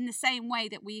in the same way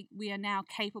that we are now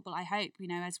capable, I hope,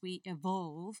 as we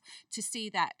evolve, to see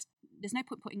that there's no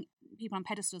point putting people on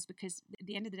pedestals, because at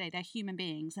the end of the day, they're human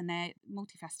beings and they're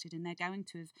multifaceted, and they're going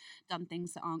to have done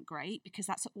things that aren't great, because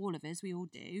that's all of us, we all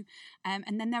do.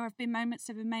 And then there have been moments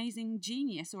of amazing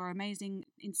genius or amazing,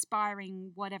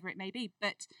 inspiring, whatever it may be.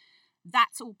 But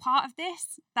that's all part of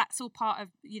this. That's all part of,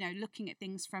 looking at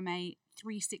things from a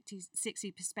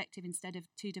 360 perspective instead of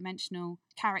two-dimensional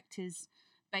characters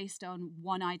based on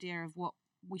one idea of what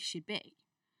we should be.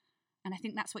 And I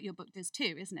think that's what your book does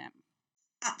too, isn't it?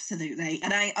 Absolutely.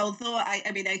 And I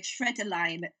tread a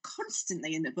line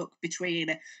constantly in the book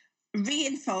between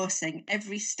reinforcing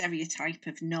every stereotype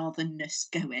of northernness,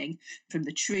 going from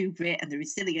the true grit and the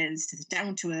resilience to the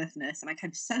down to earthness, and I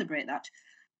kind of celebrate that,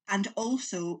 and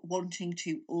also wanting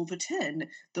to overturn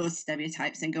those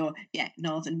stereotypes and go, yeah,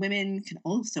 northern women can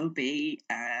also be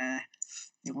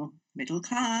middle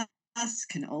class,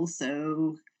 can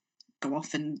also go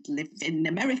off and live in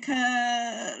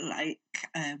America, like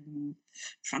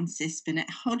Frances Burnett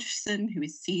Hodgson, who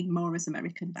is seen more as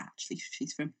American, but actually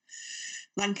she's from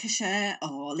Lancashire,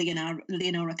 or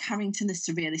Leonora Carrington, the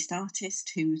surrealist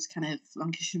artist, whose kind of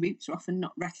Lancashire roots are often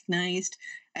not recognised.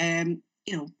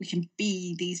 We can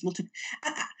be these and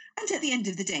at the end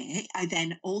of the day, a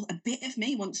bit of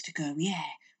me wants to go, yeah,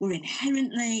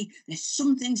 there's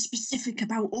something specific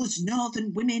about us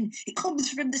northern women. It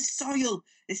comes from the soil.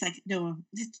 It's like, no,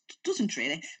 it doesn't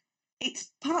really.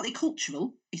 It's partly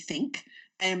cultural, I think,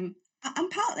 and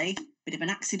partly a bit of an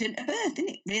accident of birth, isn't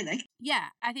it, really? Yeah,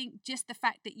 I think just the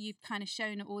fact that you've kind of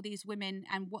shown all these women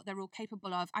and what they're all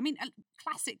capable of. I mean, a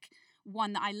classic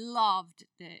one that I loved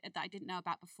that I didn't know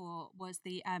about before was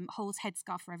the Hole's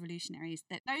headscarf revolutionaries.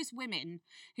 That those women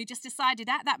who just decided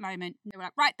at that moment, they were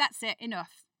like, right, that's it,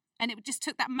 enough. And it just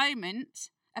took that moment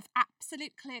of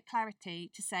absolute clear clarity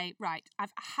to say, right,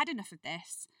 I've had enough of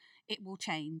this. It will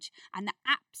change. And the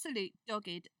absolute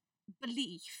dogged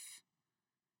belief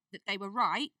that they were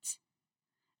right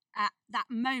at that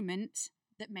moment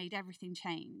that made everything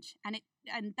change.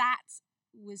 And that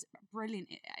was a brilliant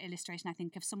illustration, I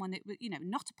think, of someone that,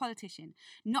 not a politician,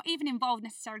 not even involved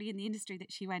necessarily in the industry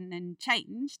that she went and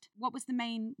changed. What was the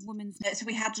main woman's name? So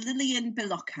we had Lillian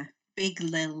Billocker, Big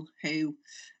Lil, who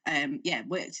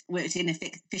worked in a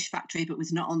fish factory but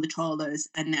was not on the trawlers,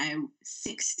 and now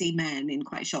 60 men in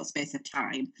quite a short space of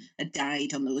time had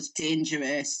died on those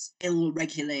dangerous,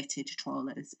 ill-regulated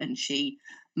trawlers, and she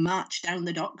marched down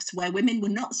the docks where women were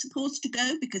not supposed to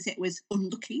go because it was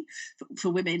unlucky for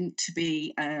women to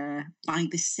be by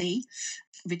the sea,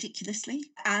 ridiculously,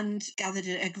 and gathered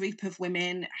a group of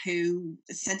women who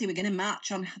said they were going to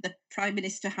march on the Prime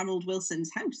Minister Harold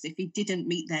Wilson's house if he didn't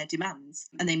meet their demands.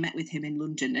 And they met with him in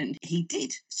London, and he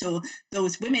did. So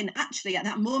those women actually at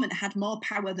that moment had more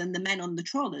power than the men on the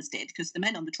trawlers did, because the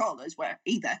men on the trawlers were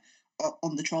either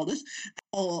on the trawlers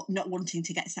or not wanting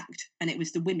to get sacked. And it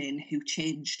was the women who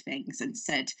changed things and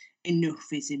said, enough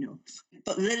is enough.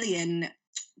 But Lillian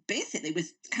basically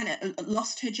was kind of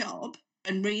lost her job.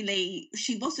 And really,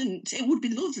 it would be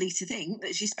lovely to think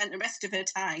that she spent the rest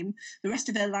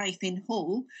of her life in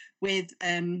Hull with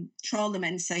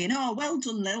trawlermen saying, oh, well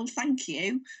done, Lil, thank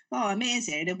you. Oh,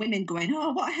 amazing. And women going,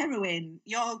 oh, what a heroine,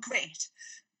 you're great.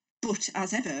 But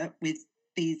as ever with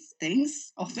these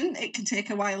things, often it can take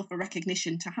a while for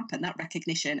recognition to happen. That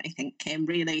recognition, I think, came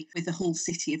really with the Hull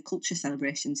City of Culture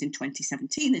celebrations in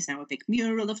 2017. There's now a big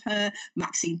mural of her.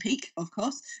 Maxine Peake, of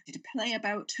course, did a play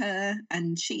about her,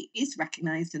 and she is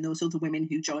recognised, and those other women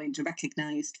who joined are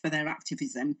recognised for their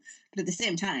activism. But at the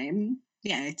same time,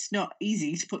 yeah, it's not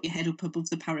easy to put your head up above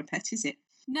the parapet, is it?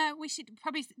 No, we should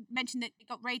probably mention that it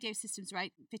got radio systems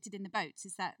fitted in the boats.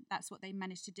 That's what they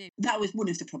managed to do? That was one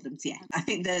of the problems, yeah. I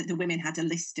think the women had a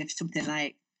list of something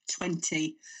like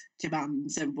 20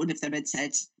 demands, and one of them had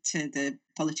said to the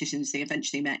politicians they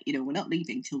eventually met, we're not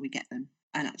leaving till we get them.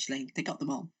 And actually, they got them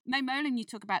all. Mo Mowlam, you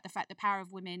talk about the power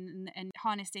of women and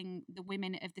harnessing the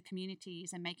women of the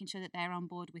communities and making sure that they're on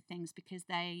board with things, because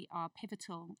they are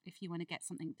pivotal if you want to get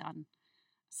something done.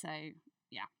 So,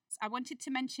 yeah. I wanted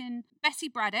to mention Bessie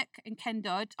Braddock and Ken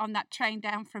Dodd on that train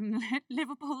down from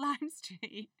Liverpool Lime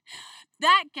Street.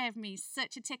 That gave me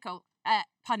such a tickle,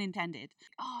 pun intended.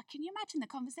 Oh, can you imagine the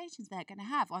conversations they're going to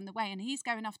have on the way? And he's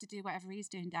going off to do whatever he's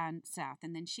doing down south,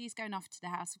 and then she's going off to the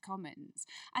House of Commons.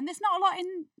 And there's not a lot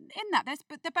in that.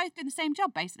 But they're both doing the same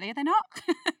job, basically, are they not?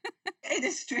 In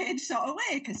a strange sort of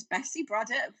way, because Bessie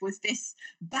Braddock was this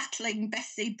battling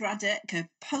Bessie Braddock, a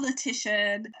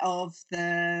politician of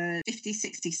the 50s,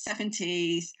 60s,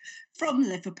 70s from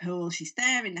Liverpool. She's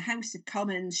there in the House of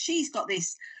Commons. She's got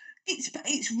this,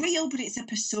 it's real, but it's a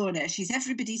persona. She's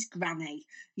everybody's granny.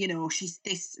 She's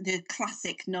the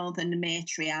classic northern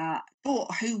matriarch, but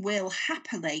who will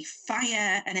happily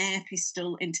fire an air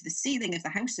pistol into the ceiling of the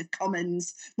House of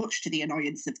Commons, much to the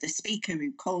annoyance of the Speaker,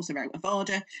 who calls her out of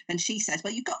order. And she says,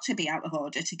 well, you've got to be out of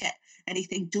order to get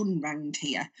anything done round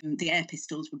here. And the air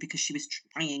pistols were because she was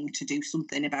trying to do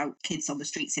something about kids on the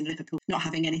streets in Liverpool not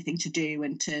having anything to do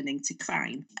and turning to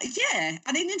crime. Yeah,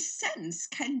 and in a sense,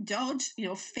 Ken Dodd,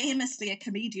 famously a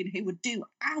comedian who would do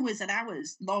hours and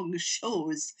hours long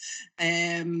shows,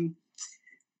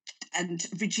 and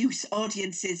reduce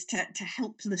audiences to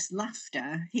helpless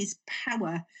laughter. His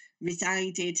power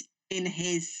resided in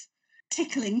his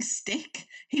tickling stick.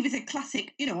 He was a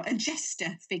classic, a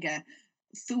jester figure.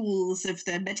 Fools of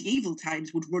the medieval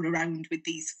times would run around with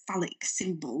these phallic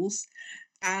symbols.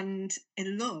 And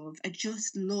I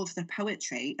just love the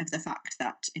poetry of the fact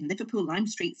that in Liverpool Lime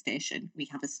Street Station, we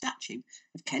have a statue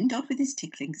of Ken Dodd with his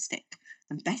tickling stick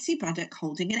and Bessie Braddock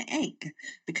holding an egg,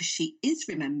 because she is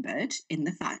remembered in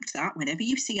the fact that whenever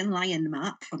you see a lion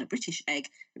mark on a British egg,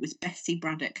 it was Bessie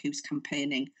Braddock who's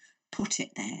campaigning, put it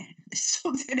there. There's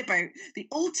something about the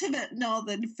ultimate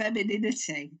northern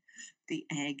femininity, the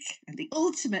egg, and the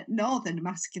ultimate northern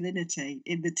masculinity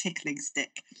in the tickling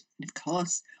stick. And of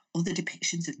course, other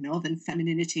depictions of northern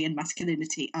femininity and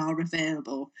masculinity are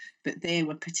available, but they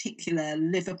were particular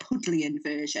Liverpudlian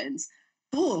versions,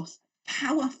 both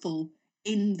powerful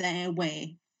in their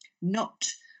way, not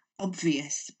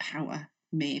obvious power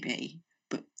maybe,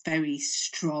 but very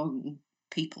strong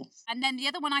people. And then the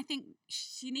other one, I think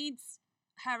she needs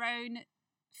her own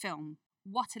film.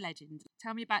 What a legend.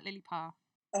 Tell me about Lily Parr.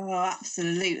 Oh,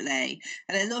 absolutely.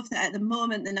 And I love that at the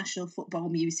moment the National Football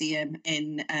Museum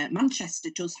in Manchester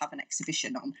does have an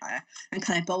exhibition on her. And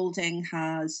Claire Balding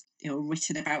has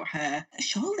written about her.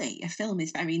 Surely a film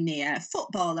is very near. A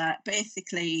footballer,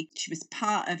 basically, she was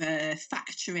part of a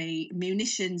factory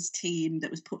munitions team that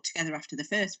was put together after the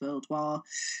First World War.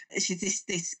 She's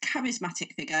this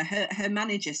charismatic figure. Her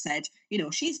manager said,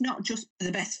 she's not just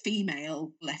the best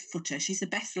female left footer, she's the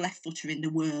best left footer in the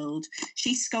world.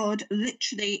 She scored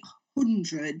literally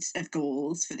hundreds of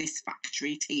goals for this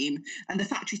factory team. And the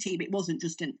factory team, it wasn't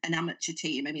just an amateur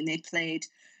team. I mean, they played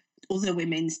other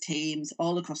women's teams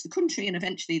all across the country, and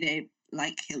eventually they,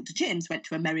 like Hilda James, went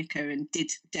to America and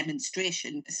did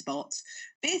demonstration sports.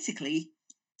 Basically,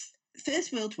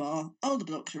 First World War, all the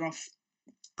blokes are off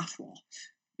at war.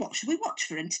 What should we watch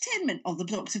for entertainment? All the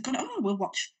blokes have gone, we'll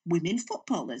watch women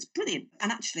footballers. Brilliant.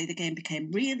 And actually the game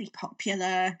became really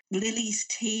popular. Lily's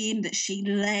team that she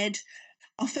led,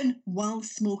 often while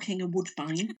smoking a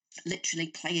woodbine, literally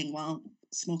playing while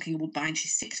smoking a woodbine.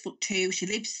 She's 6'2". She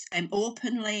lives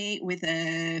openly with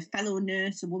a fellow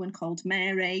nurse, a woman called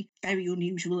Mary. Very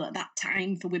unusual at that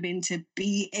time for women to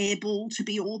be able to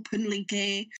be openly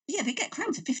gay. Yeah, they get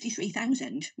crowds of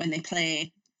 53,000 when they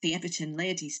play the Everton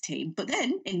ladies team. But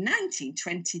then in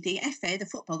 1920, the FA, the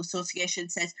Football Association,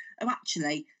 says,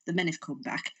 actually, the men have come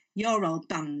back. You're all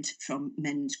banned from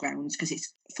men's grounds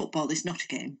because football is not a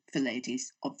game for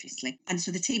ladies, obviously. And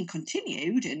so the team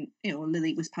continued, and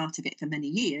Lily was part of it for many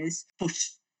years, but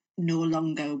no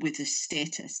longer with the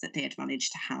status that they had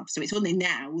managed to have. So it's only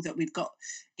now that we've got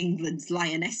England's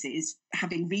Lionesses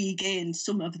having regained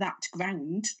some of that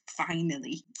ground,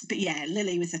 finally. But yeah,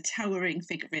 Lily was a towering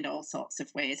figure in all sorts of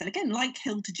ways. And again, like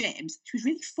Hilda James, she was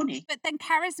really funny. But then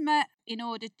charisma, in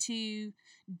order to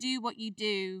do what you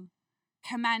do,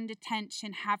 command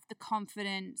attention, have the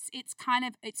confidence, it's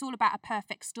all about a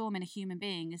perfect storm in a human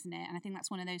being, isn't it? And I think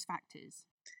that's one of those factors.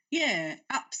 Yeah,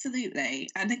 absolutely.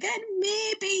 And again,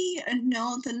 maybe a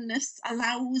northernness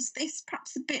allows this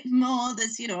perhaps a bit more.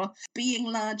 There's, being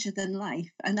larger than life.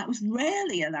 And that was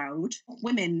rarely allowed.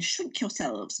 Women, shrink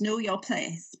yourselves, know your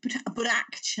place. But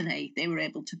actually, they were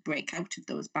able to break out of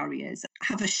those barriers,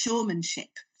 have a showmanship,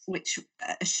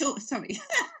 a show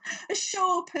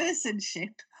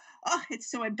personship. Oh, it's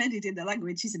so embedded in the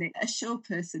language, isn't it? A show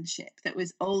personship that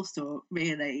was also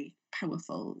really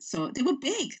powerful. So they were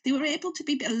big. They were able to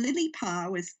be big. Lily Parr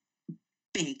was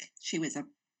big. She was a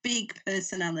big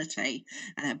personality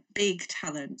and a big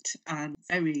talent and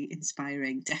very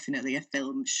inspiring. Definitely a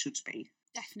film should be.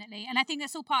 Definitely. And I think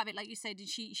that's all part of it. Like you said,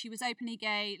 she was openly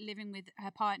gay, living with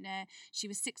her partner. She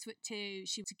was 6'2".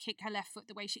 She was to kick her left foot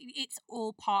the way it's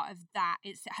all part of that.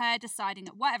 It's her deciding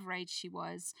at whatever age she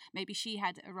was, maybe she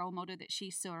had a role model that she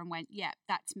saw and went, yeah,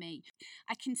 that's me.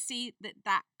 I can see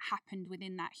that happened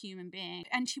within that human being.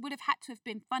 And she would have had to have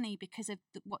been funny because of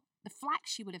the flack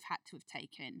she would have had to have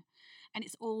taken. And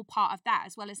it's all part of that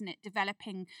as well, isn't it?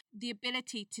 Developing the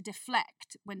ability to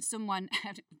deflect when someone,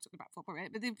 I'm talking about football, right?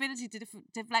 But the ability to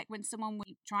deflect when someone was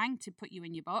trying to put you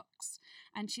in your box.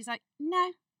 And she's like,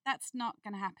 no, that's not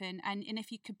going to happen. And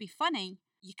if you could be funny,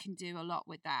 you can do a lot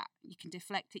with that. You can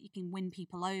deflect it. You can win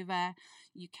people over.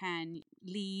 You can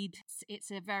lead.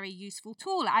 It's a very useful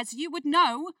tool, as you would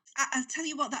know. I'll tell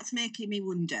you what that's making me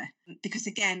wonder. Because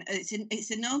again,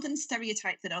 it's a northern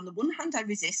stereotype that on the one hand, I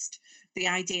resist the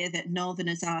idea that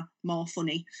northerners are more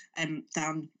funny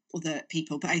than other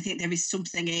people. But I think there is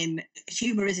something in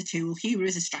humour as a tool, humour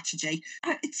as a strategy.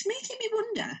 It's making me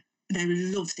wonder. And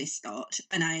I love this thought.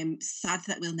 And I am sad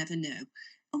that we'll never know.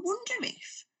 I wonder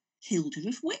if Hilda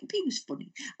of Whitby was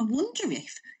funny. I wonder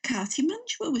if Carty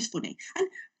Mantua was funny. And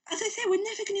as I say, we're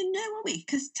never going to know, are we?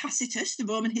 Because Tacitus, the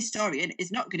Roman historian,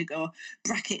 is not going to go,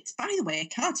 brackets, by the way,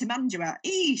 Carty Mantua,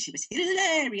 she was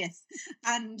hilarious.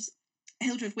 And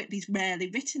Hilda of Whitby's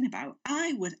rarely written about.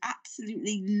 I would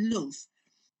absolutely love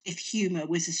if humour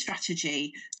was a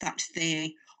strategy that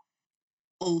they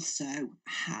also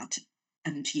had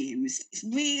and used. It's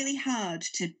really hard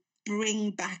to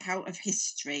bring back out of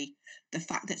history the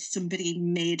fact that somebody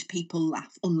made people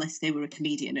laugh unless they were a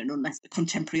comedian and unless the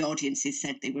contemporary audiences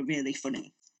said they were really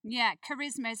funny. Yeah,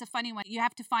 charisma is a funny one. You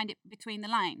have to find it between the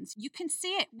lines. You can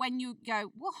see it when you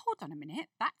go, well, hold on a minute,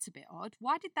 that's a bit odd.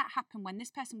 Why did that happen when this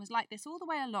person was like this all the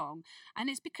way along? And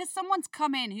it's because someone's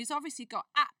come in who's obviously got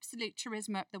absolute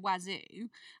charisma up the wazoo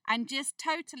and just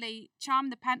totally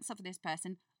charmed the pants off of this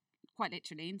person, quite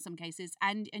literally in some cases.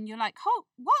 And you're like, oh,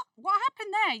 what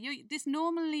happened there? This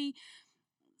normally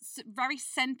very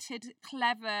centered,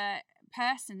 clever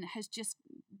person has just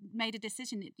made a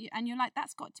decision, and you're like,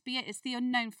 that's got to be it. It's the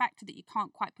unknown factor that you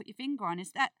can't quite put your finger on,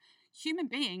 is that human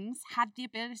beings had the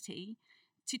ability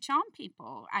to charm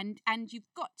people, and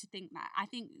you've got to think that. I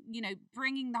think,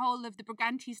 bringing the whole of the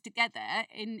Brigantes together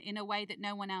in a way that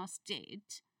no one else did,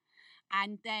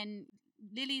 and then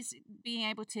Lily's being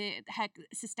able to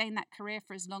sustain that career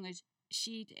for as long as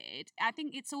she did. I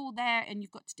think it's all there, and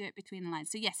you've got to do it between the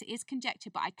lines. So yes, it is conjecture,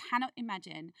 but I cannot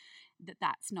imagine that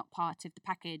that's not part of the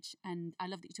package. And I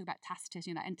love that you talk about Tacitus,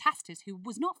 and Tacitus, who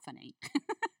was not funny.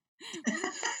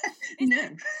 No.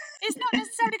 It's not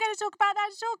necessarily going to talk about that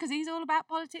at all, because he's all about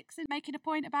politics and making a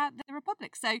point about the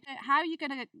Republic. So how are you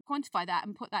going to quantify that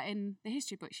and put that in the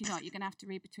history books? You're not. You're going to have to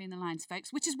read between the lines,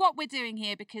 folks, which is what we're doing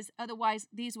here, because otherwise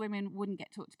these women wouldn't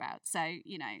get talked about. So,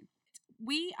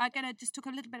 we are going to just talk a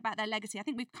little bit about their legacy. I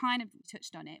think we've kind of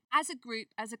touched on it. As a group,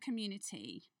 as a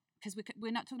community, because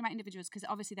we're not talking about individuals, because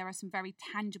obviously there are some very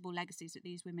tangible legacies that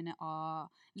these women are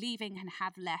leaving and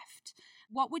have left.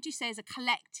 What would you say as a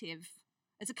collective,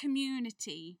 as a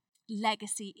community,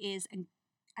 legacy is? And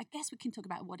I guess we can talk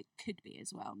about what it could be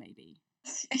as well, maybe.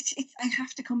 I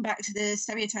have to come back to the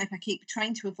stereotype I keep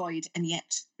trying to avoid, and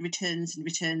yet returns and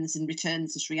returns and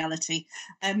returns as reality.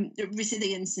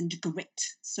 Resilience and grit.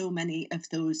 So many of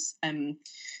those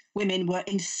women were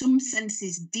in some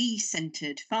senses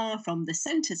de-centred, far from the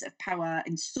centres of power,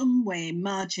 in some way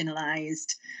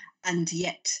marginalised, and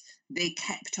yet they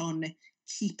kept on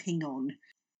keeping on.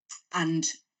 And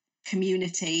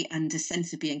community and a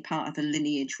sense of being part of a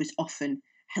lineage was often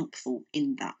helpful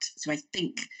in that. So I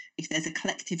think if there's a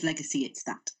collective legacy, it's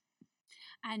that.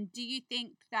 And do you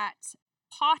think that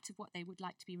part of what they would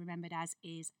like to be remembered as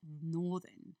is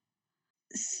Northern?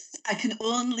 I can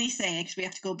only say, because we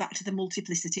have to go back to the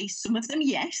multiplicity, some of them,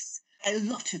 yes. A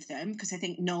lot of them, because I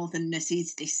think Northernness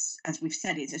is this, as we've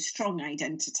said, it's a strong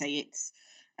identity. It's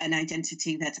an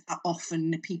identity that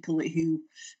often people who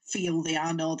feel they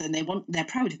are Northern, they're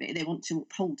proud of it, they want to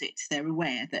uphold it, they're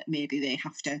aware that maybe they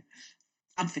have to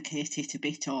advocate it a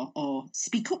bit or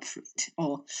speak up for it,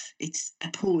 or it's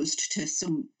opposed to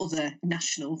some other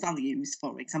national values,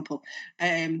 for example.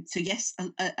 So yes,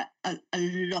 a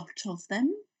lot of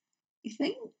them, I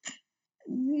think.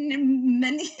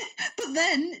 Many, but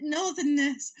then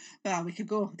Northernness, well, we could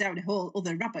go down a whole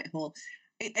other rabbit hole.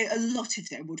 A lot of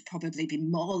them would probably be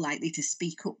more likely to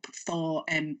speak up for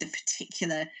the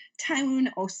particular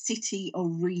town or city or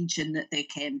region that they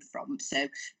came from. So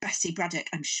Bessie Braddock,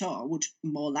 I'm sure, would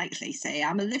more likely say,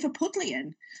 I'm a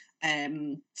Liverpudlian.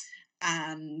 And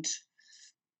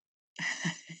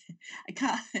I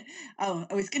can't, I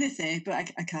was going to say, but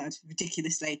I can't,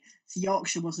 ridiculously.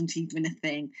 Yorkshire wasn't even a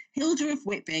thing. Hilda of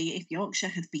Whitby, if Yorkshire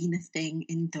had been a thing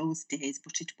in those days,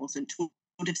 but it wasn't,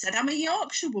 would have said, I'm a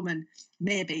Yorkshire woman,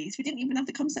 maybe. So we didn't even have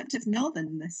the concept of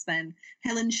Northernness then.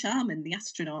 Helen Sharman, the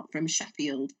astronaut from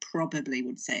Sheffield, probably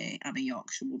would say, I'm a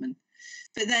Yorkshire woman.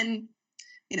 But then,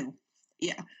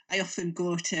 I often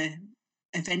go to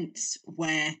events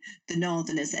where the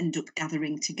Northerners end up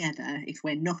gathering together if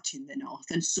we're not in the North,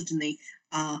 and suddenly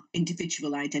our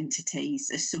individual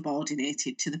identities are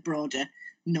subordinated to the broader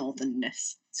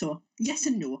Northernness. So yes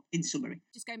and no, in summary.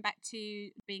 Just going back to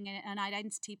being an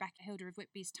identity back at Hilda of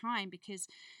Whitby's time, because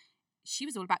she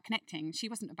was all about connecting. She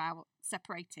wasn't about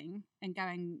separating and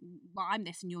going, well, I'm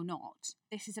this and you're not.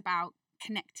 This is about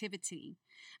connectivity,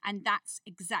 and that's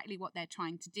exactly what they're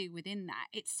trying to do within that.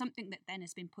 It's something that then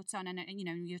has been put on, and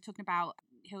you're talking about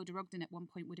Hilda Ogden at one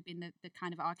point would have been the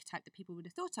kind of archetype that people would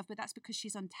have thought of, but that's because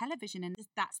she's on television and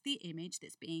that's the image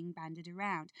that's being bandied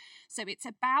around. So it's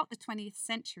about the 20th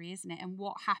century, isn't it? And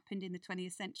what happened in the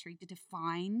 20th century to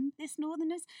define this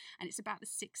Northerners. And it's about the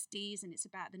 60s, and it's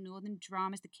about the Northern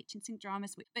dramas, the kitchen sink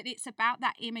dramas. But it's about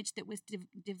that image that was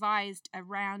devised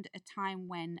around a time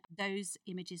when those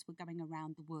images were going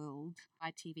around the world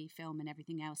by TV, film and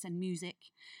everything else, and music,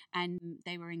 and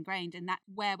they were ingrained. And that's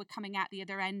where we're coming out the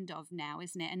other end of now,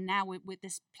 isn't it? And now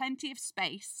there's plenty of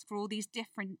space for all these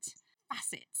different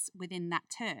facets within that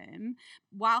term,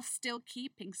 while still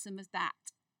keeping some of that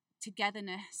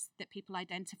togetherness that people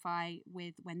identify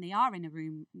with when they are in a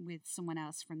room with someone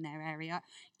else from their area,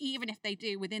 even if they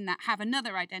do within that have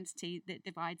another identity that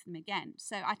divides them again.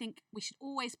 So I think we should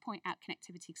always point out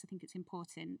connectivity, because I think it's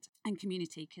important, and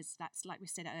community, because that's, like we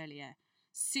said earlier,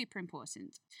 super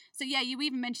important. So yeah, you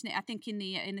even mentioned it, I think, in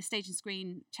the Stage and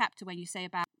Screen chapter, where you say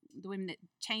about the women that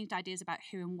changed ideas about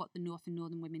who and what the North and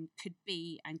Northern women could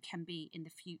be and can be in the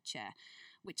future,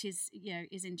 which is,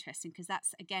 is interesting, because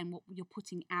that's, again, what you're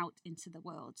putting out into the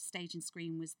world. Stage and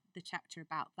Screen was the chapter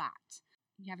about that.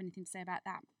 You have anything to say about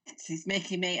that? It's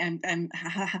making me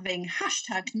having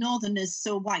hashtag Northerners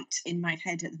so white in my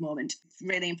head at the moment. It's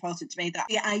really important to me that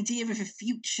the idea of a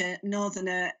future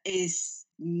Northerner is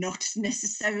not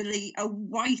necessarily a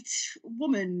white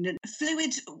woman.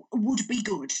 Fluid would be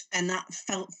good, and that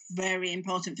felt very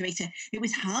important for me. It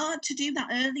was hard to do that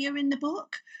earlier in the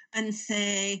book and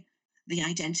say the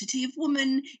identity of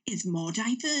woman is more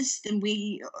diverse than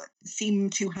we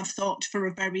seem to have thought for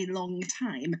a very long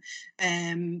time.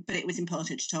 But it was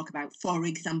important to talk about, for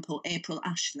example, April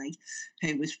Ashley,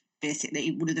 who was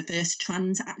basically one of the first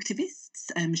trans activists.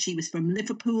 She was from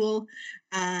Liverpool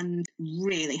and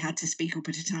really had to speak up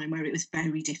at a time where it was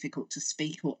very difficult to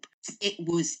speak up. It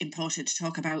was important to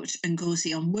talk about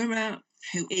Ngozi Onwurah,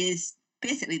 who is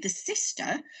basically the sister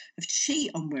of Chi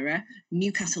Onwurah,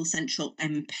 Newcastle Central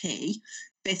MP.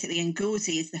 Basically,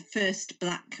 Ngozi is the first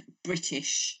Black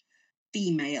British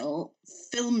female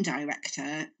film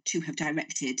director to have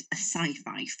directed a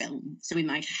sci-fi film. So in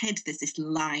my head, there's this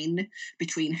line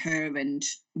between her and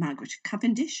Margaret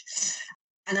Cavendish.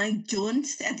 And I don't,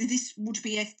 this would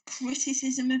be a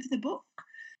criticism of the book.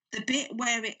 The bit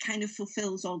where it kind of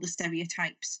fulfills all the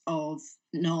stereotypes of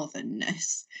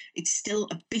northernness, it's still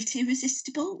a bit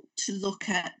irresistible to look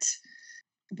at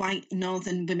white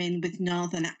northern women with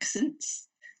northern accents.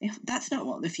 That's not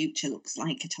what the future looks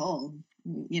like at all.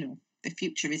 The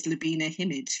future is Lubina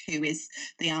Himid, who is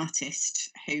the artist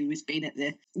who has been at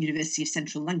the University of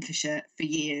Central Lancashire for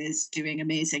years, doing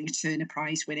amazing Turner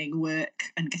Prize winning work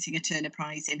and getting a Turner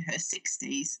Prize in her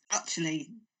 60s. Actually,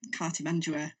 Kati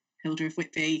Manjua, Hilda of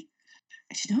Whitby,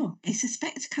 I don't know, I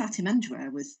suspect Kati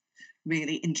Manjua was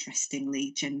really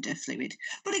interestingly gender fluid.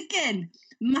 But again,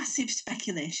 massive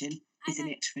speculation, isn't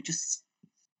it?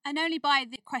 And only by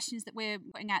the questions that we're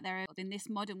putting out there in this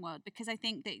modern world, because I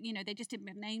think that, they just didn't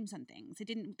have names on things. They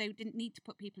didn't need to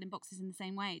put people in boxes in the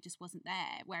same way. It just wasn't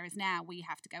there. Whereas now we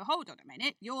have to go, hold on a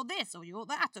minute, you're this or you're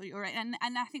that or you're... And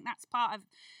I think that's part of...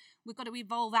 We've got to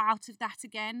evolve out of that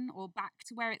again, or back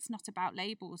to where it's not about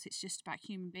labels, it's just about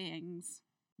human beings.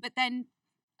 But then...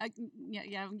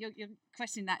 you're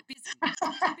questioning that because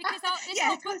this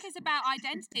whole book is about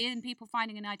identity and people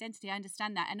finding an identity. I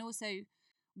understand that, and also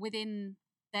within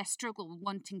their struggle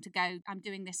wanting to go, I'm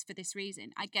doing this for this reason.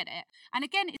 I get it. And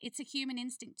again, it's a human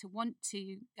instinct to want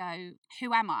to go,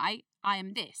 who am I? I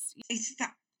am this. It's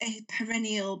that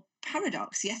perennial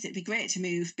paradox. Yes, it'd be great to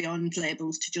move beyond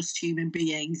labels to just human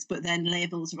beings, but then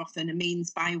labels are often a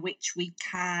means by which we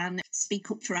can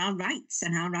speak up for our rights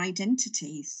and our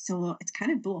identities. So it's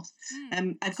kind of both.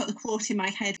 I've got the quote in my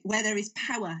head, where there is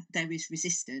power, there is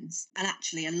resistance. And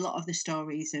actually, a lot of the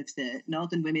stories of the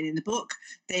Northern women in the book,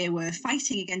 they were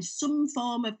fighting against some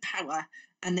form of power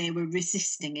and they were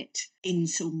resisting it in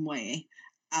some way.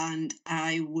 And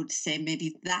I would say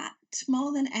maybe that,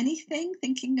 more than anything,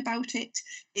 thinking about it,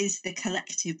 is the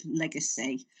collective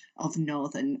legacy of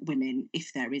Northern women,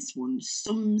 if there is one.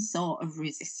 Some sort of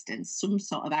resistance, some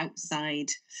sort of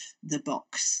outside the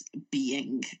box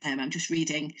being. I'm just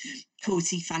reading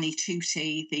Cosy Fanny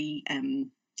Tooty, the,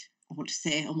 I want to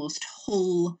say, almost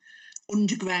Hull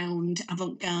underground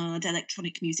avant-garde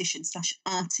electronic musician /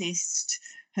 artist.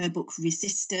 Her book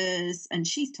Resistors, and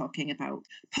she's talking about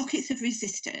pockets of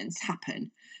resistance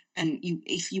happen, and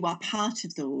if you are part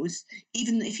of those,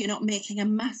 even if you're not making a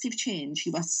massive change,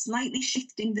 you are slightly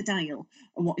shifting the dial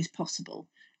on what is possible.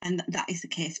 And that is the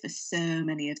case for so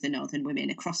many of the Northern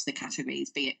women across the categories,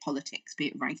 be it politics, be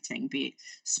it writing, be it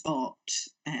sport,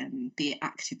 be it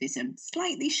activism,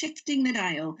 slightly shifting the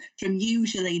dial from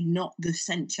usually not the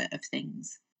centre of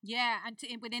things. Yeah, and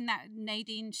within that,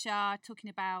 Nadine Shah talking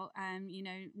about,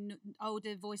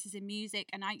 older voices in music,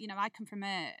 and I come from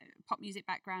a pop music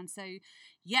background, so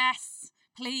yes,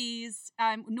 please,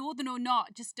 Northern or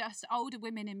not, just us older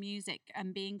women in music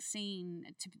and being seen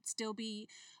to still be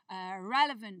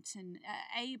relevant and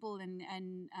able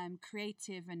and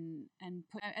creative and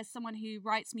as someone who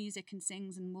writes music and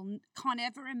sings and can't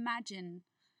ever imagine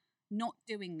not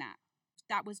doing that.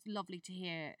 That was lovely to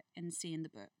hear and see in the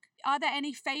book. Are there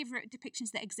any favourite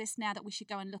depictions that exist now that we should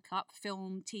go and look up,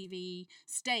 film, TV,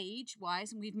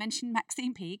 stage-wise? And we've mentioned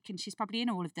Maxine Peake, and she's probably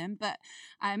in all of them. But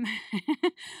and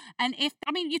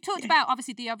you talked about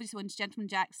obviously the obvious ones, Gentleman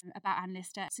Jackson, about Anne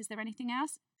Lister. Is there anything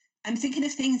else? I'm thinking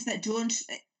of things that don't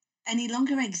any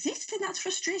longer exist, and that's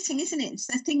frustrating, isn't it?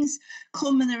 So things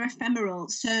come and they're ephemeral.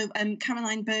 So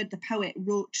Caroline Bird, the poet,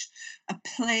 wrote a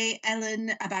play,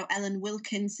 Ellen, about Ellen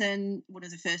Wilkinson, one of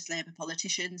the first Labour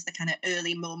politicians, the kind of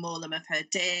early Mo Mowlam of her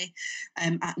day,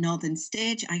 at Northern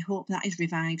Stage. I hope that is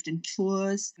revived and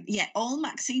tours. Yeah, all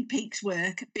Maxine Peake's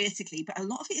work, basically, but a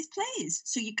lot of it is plays,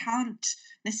 so you can't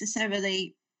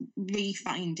necessarily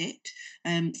re-find it.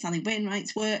 Sally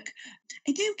Wainwright's work.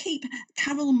 I do keep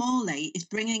Carol Morley is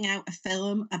bringing out a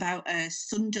film about a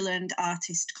Sunderland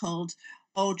artist called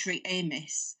Audrey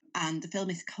Amos, and the film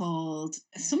is called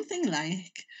something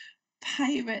like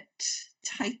Pirate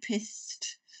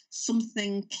Typist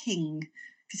Something King,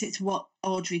 because it's what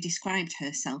Audrey described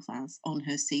herself as on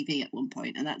her CV at one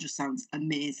point, and that just sounds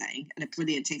amazing and a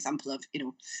brilliant example of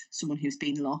someone who's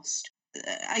been lost.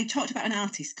 I talked about an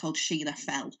artist called Sheila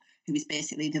Fell, who is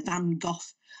basically the Van Gogh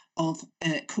of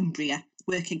Cumbria,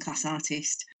 working class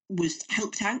artist, was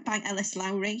helped out by Ellis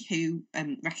Lowry, who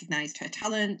recognised her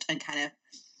talent and kind of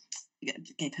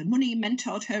gave her money,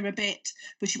 mentored her a bit,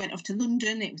 but she went off to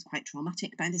London. It was quite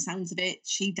traumatic by the sounds of it.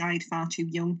 She died far too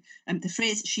young. The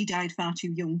phrase "she died far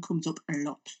too young" comes up a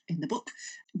lot in the book.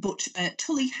 But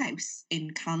Tully House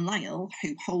in Carlisle,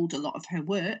 who hold a lot of her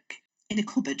work, in a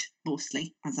cupboard,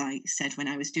 mostly, as I said when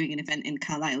I was doing an event in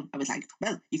Carlisle. I was like,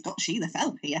 well, you've got Sheila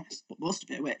Fell here, but most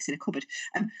of her work's in a cupboard.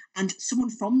 And someone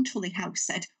from Tully House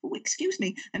said, oh, excuse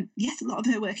me, yes, a lot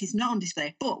of her work is not on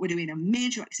display, but we're doing a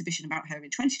major exhibition about her in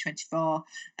 2024.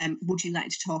 Would you like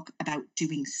to talk about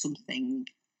doing something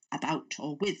about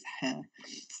or with her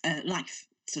life?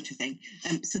 Sort of thing.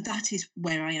 So that is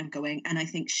where I am going. And I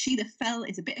think Sheila Fell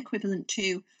is a bit equivalent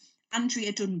to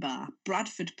Andrea Dunbar,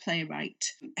 Bradford playwright,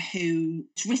 who's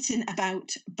written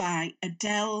about by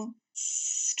Adele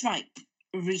Stripe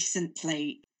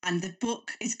recently. And the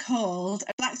book is called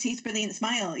Blackteeth Brilliant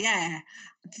Smile. Yeah.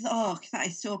 Oh, that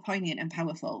is so poignant and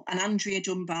powerful. And Andrea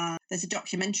Dunbar, there's a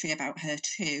documentary about her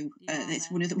too. It's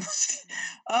one of the most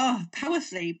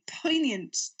powerfully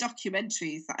poignant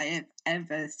documentaries that I have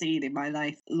ever seen in my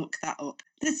life. Look that up.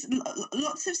 There's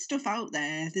lots of stuff out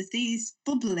there. There's these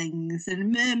bubblings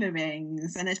and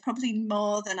murmurings, and there's probably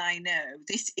more than I know.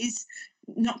 This is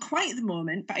not quite the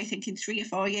moment, but I think in 3 or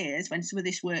 4 years, when some of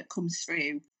this work comes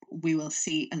through, we will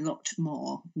see a lot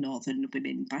more Northern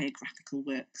women biographical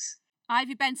works.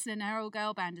 Ivy Benson and her old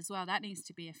girl band as well. That needs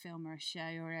to be a film or a show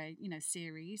or a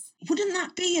series. Wouldn't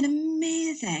that be an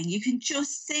amazing? You can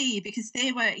just see, because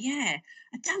they were a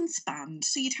dance band.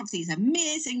 So you'd have these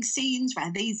amazing scenes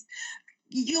where these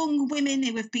young women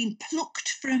who have been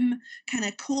plucked from kind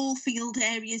of coalfield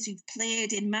areas, who've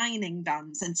played in mining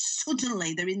bands, and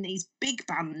suddenly they're in these big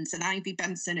bands, and Ivy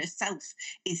Benson herself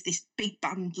is this big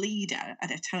band leader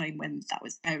at a time when that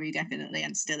was very definitely,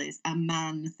 and still is, a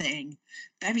man thing.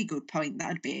 Very good point.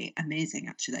 That'd be amazing,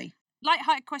 actually.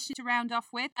 Light-hearted question to round off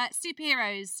with.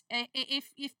 Superheroes,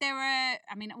 if there were,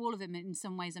 I mean, all of them in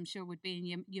some ways I'm sure would be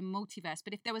in your multiverse,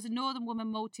 but if there was a Northern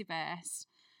Woman multiverse,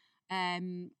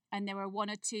 and there were one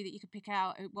or two that you could pick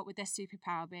out, what would their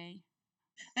superpower be?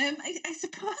 I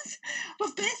suppose,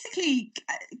 well, basically,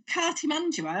 Kati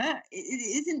Manjua,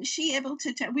 isn't she able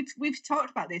to? We've talked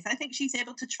about this. I think she's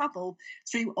able to travel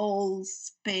through all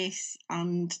space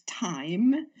and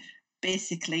time,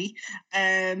 basically.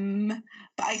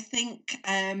 But I think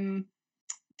the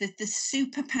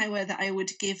superpower that I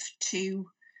would give to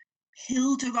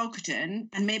Hilda Ogden,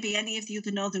 and maybe any of the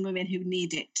other Northern women who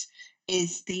need it,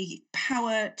 is the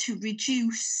power to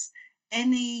reduce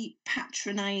any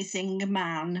patronising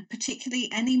man, particularly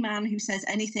any man who says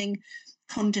anything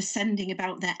condescending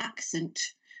about their accent,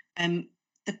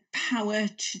 the power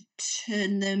to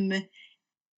turn them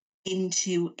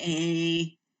into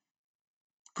a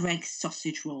Greggs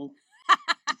sausage roll.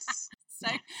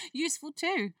 So useful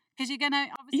too, because you're going to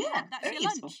obviously have that for your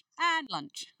lunch and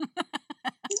lunch.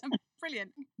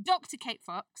 Brilliant. Dr. Kate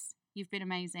Fox, you've been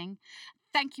amazing.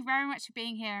 Thank you very much for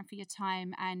being here and for your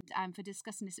time and for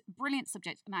discussing this brilliant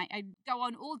subject. And I go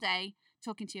on all day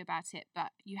talking to you about it,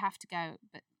 but you have to go.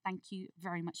 But thank you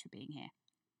very much for being here.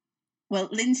 Well,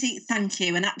 Lindsay, thank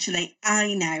you. And actually,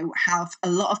 I now have a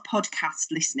lot of podcast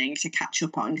listening to catch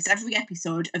up on, because every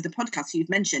episode of the podcast you've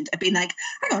mentioned, I've been like,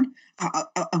 hang on,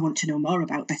 I want to know more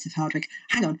about Beth of Hardwick.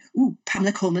 Hang on,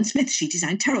 Pamela Coleman-Smith, she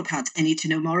designed tarot cards. I need to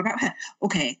know more about her.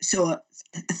 Okay, so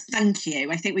thank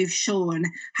you. I think we've shown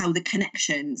how the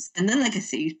connections and the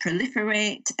legacies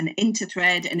proliferate and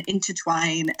interthread and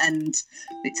intertwine, and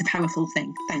it's a powerful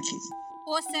thing. Thank you.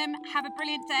 Awesome. Have a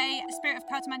brilliant day. The spirit of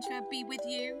Cartomantua be with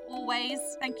you always.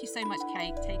 Thank you so much,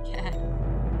 Kate. Take care.